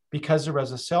land because there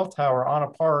was a cell tower on a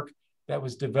park that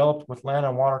was developed with Land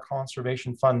and Water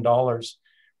Conservation Fund dollars.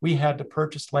 We had to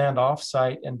purchase land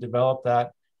off-site and develop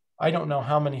that. I don't know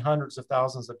how many hundreds of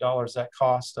thousands of dollars that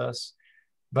cost us,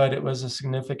 but it was a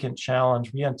significant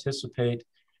challenge. We anticipate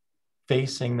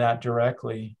facing that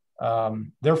directly.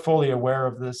 They're fully aware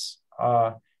of this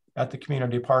at the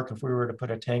community park if we were to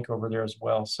put a tank over there as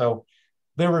well. So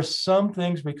there were some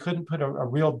things we couldn't put a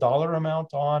real dollar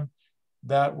amount on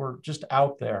that were just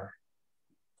out there.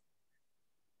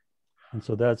 And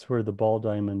so that's where the ball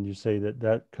diamond, you say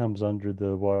that comes under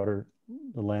the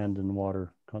land and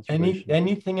water conservation.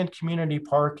 Anything in community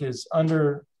park is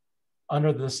under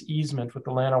this easement with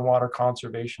the Land and Water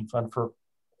Conservation Fund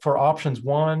for options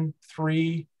 1,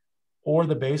 3, or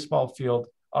the baseball field.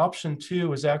 Option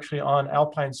 2 is actually on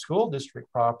Alpine School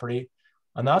District property,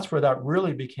 and that's where that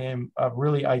really became a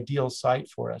really ideal site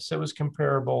for us. It was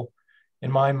comparable,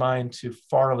 in my mind, to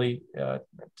Farley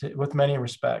with many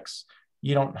respects.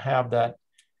 You don't have that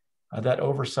that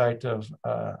oversight of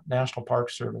National Park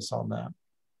Service on that.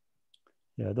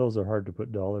 Yeah, those are hard to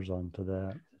put dollars onto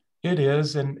that. It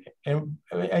is, and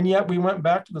yet we went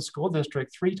back to the school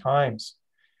district 3 times,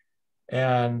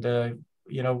 and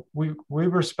you know, we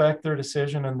respect their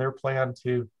decision and their plan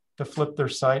to flip their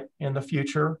site in the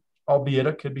future, albeit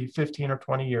it could be 15 or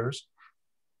 20 years,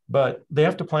 but they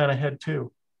have to plan ahead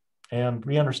too, and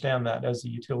we understand that as the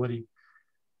utility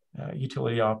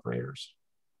operators.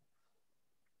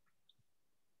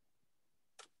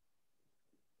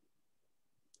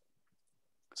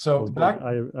 So back,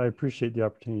 I appreciate the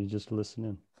opportunity just to listen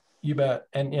in. You bet.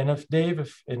 And if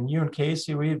Dave, and you and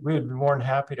Casey, we would be more than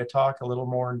happy to talk a little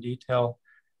more in detail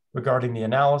regarding the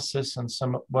analysis and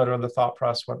what are the thought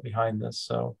process went behind this.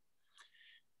 So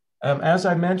as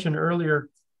I mentioned earlier,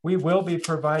 we will be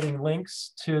providing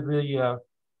links to the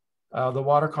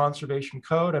Water Conservation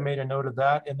Code. I made a note of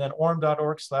that. And then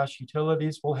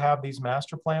orem.org/utilities will have these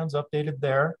master plans updated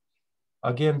there.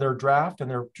 Again, they're draft and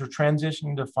they're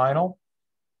transitioning to final.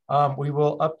 We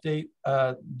will update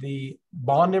the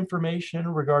bond information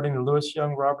regarding the Lewis,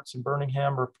 Young, Robertson,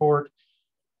 Birmingham report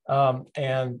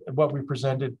and what we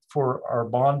presented for our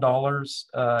bond dollars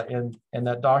in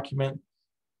that document.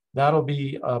 That'll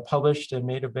be published and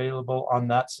made available on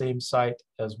that same site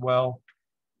as well.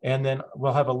 And then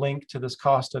we'll have a link to this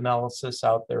cost analysis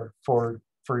out there for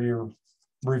your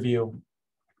review.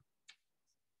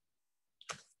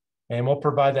 And we'll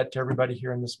provide that to everybody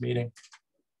here in this meeting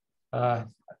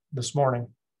this morning.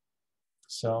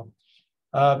 So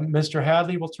Mr.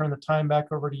 Hadley, we'll turn the time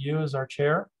back over to you as our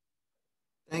chair.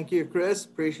 Thank you, Chris.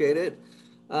 Appreciate it.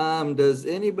 Does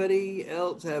anybody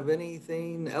else have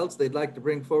anything else they'd like to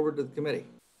bring forward to the committee?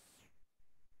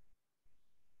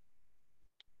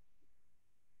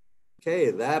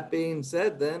 Okay, that being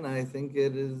said, then I think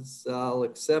it is, I'll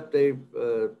accept a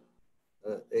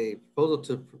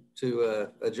proposal to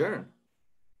adjourn.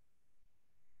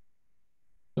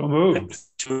 So moved.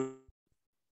 Do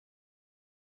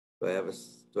I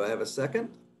have a second?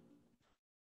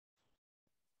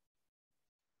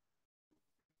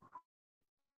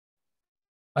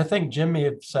 I think Jim may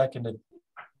have seconded.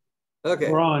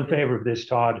 Okay. We're all in favor of this,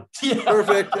 Todd. Yeah.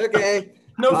 Perfect. Okay.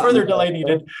 No further delay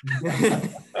needed.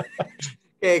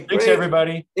 Okay, thanks,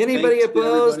 everybody. Anybody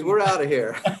opposed? We're out of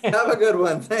here. Have a good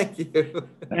one. Thank you.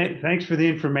 Thanks for the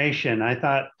information. I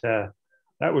thought that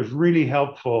was really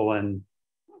helpful, and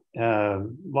a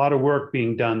lot of work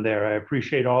being done there. I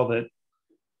appreciate all that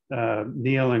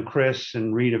Neal and Chris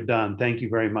and Reed have done. Thank you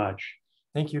very much.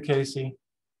 Thank you, Casey.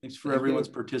 Thanks for everyone's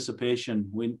participation.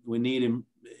 We need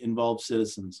involved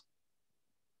citizens.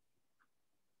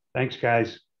 Thanks,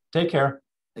 guys. Take care.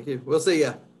 Thank you. We'll see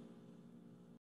ya.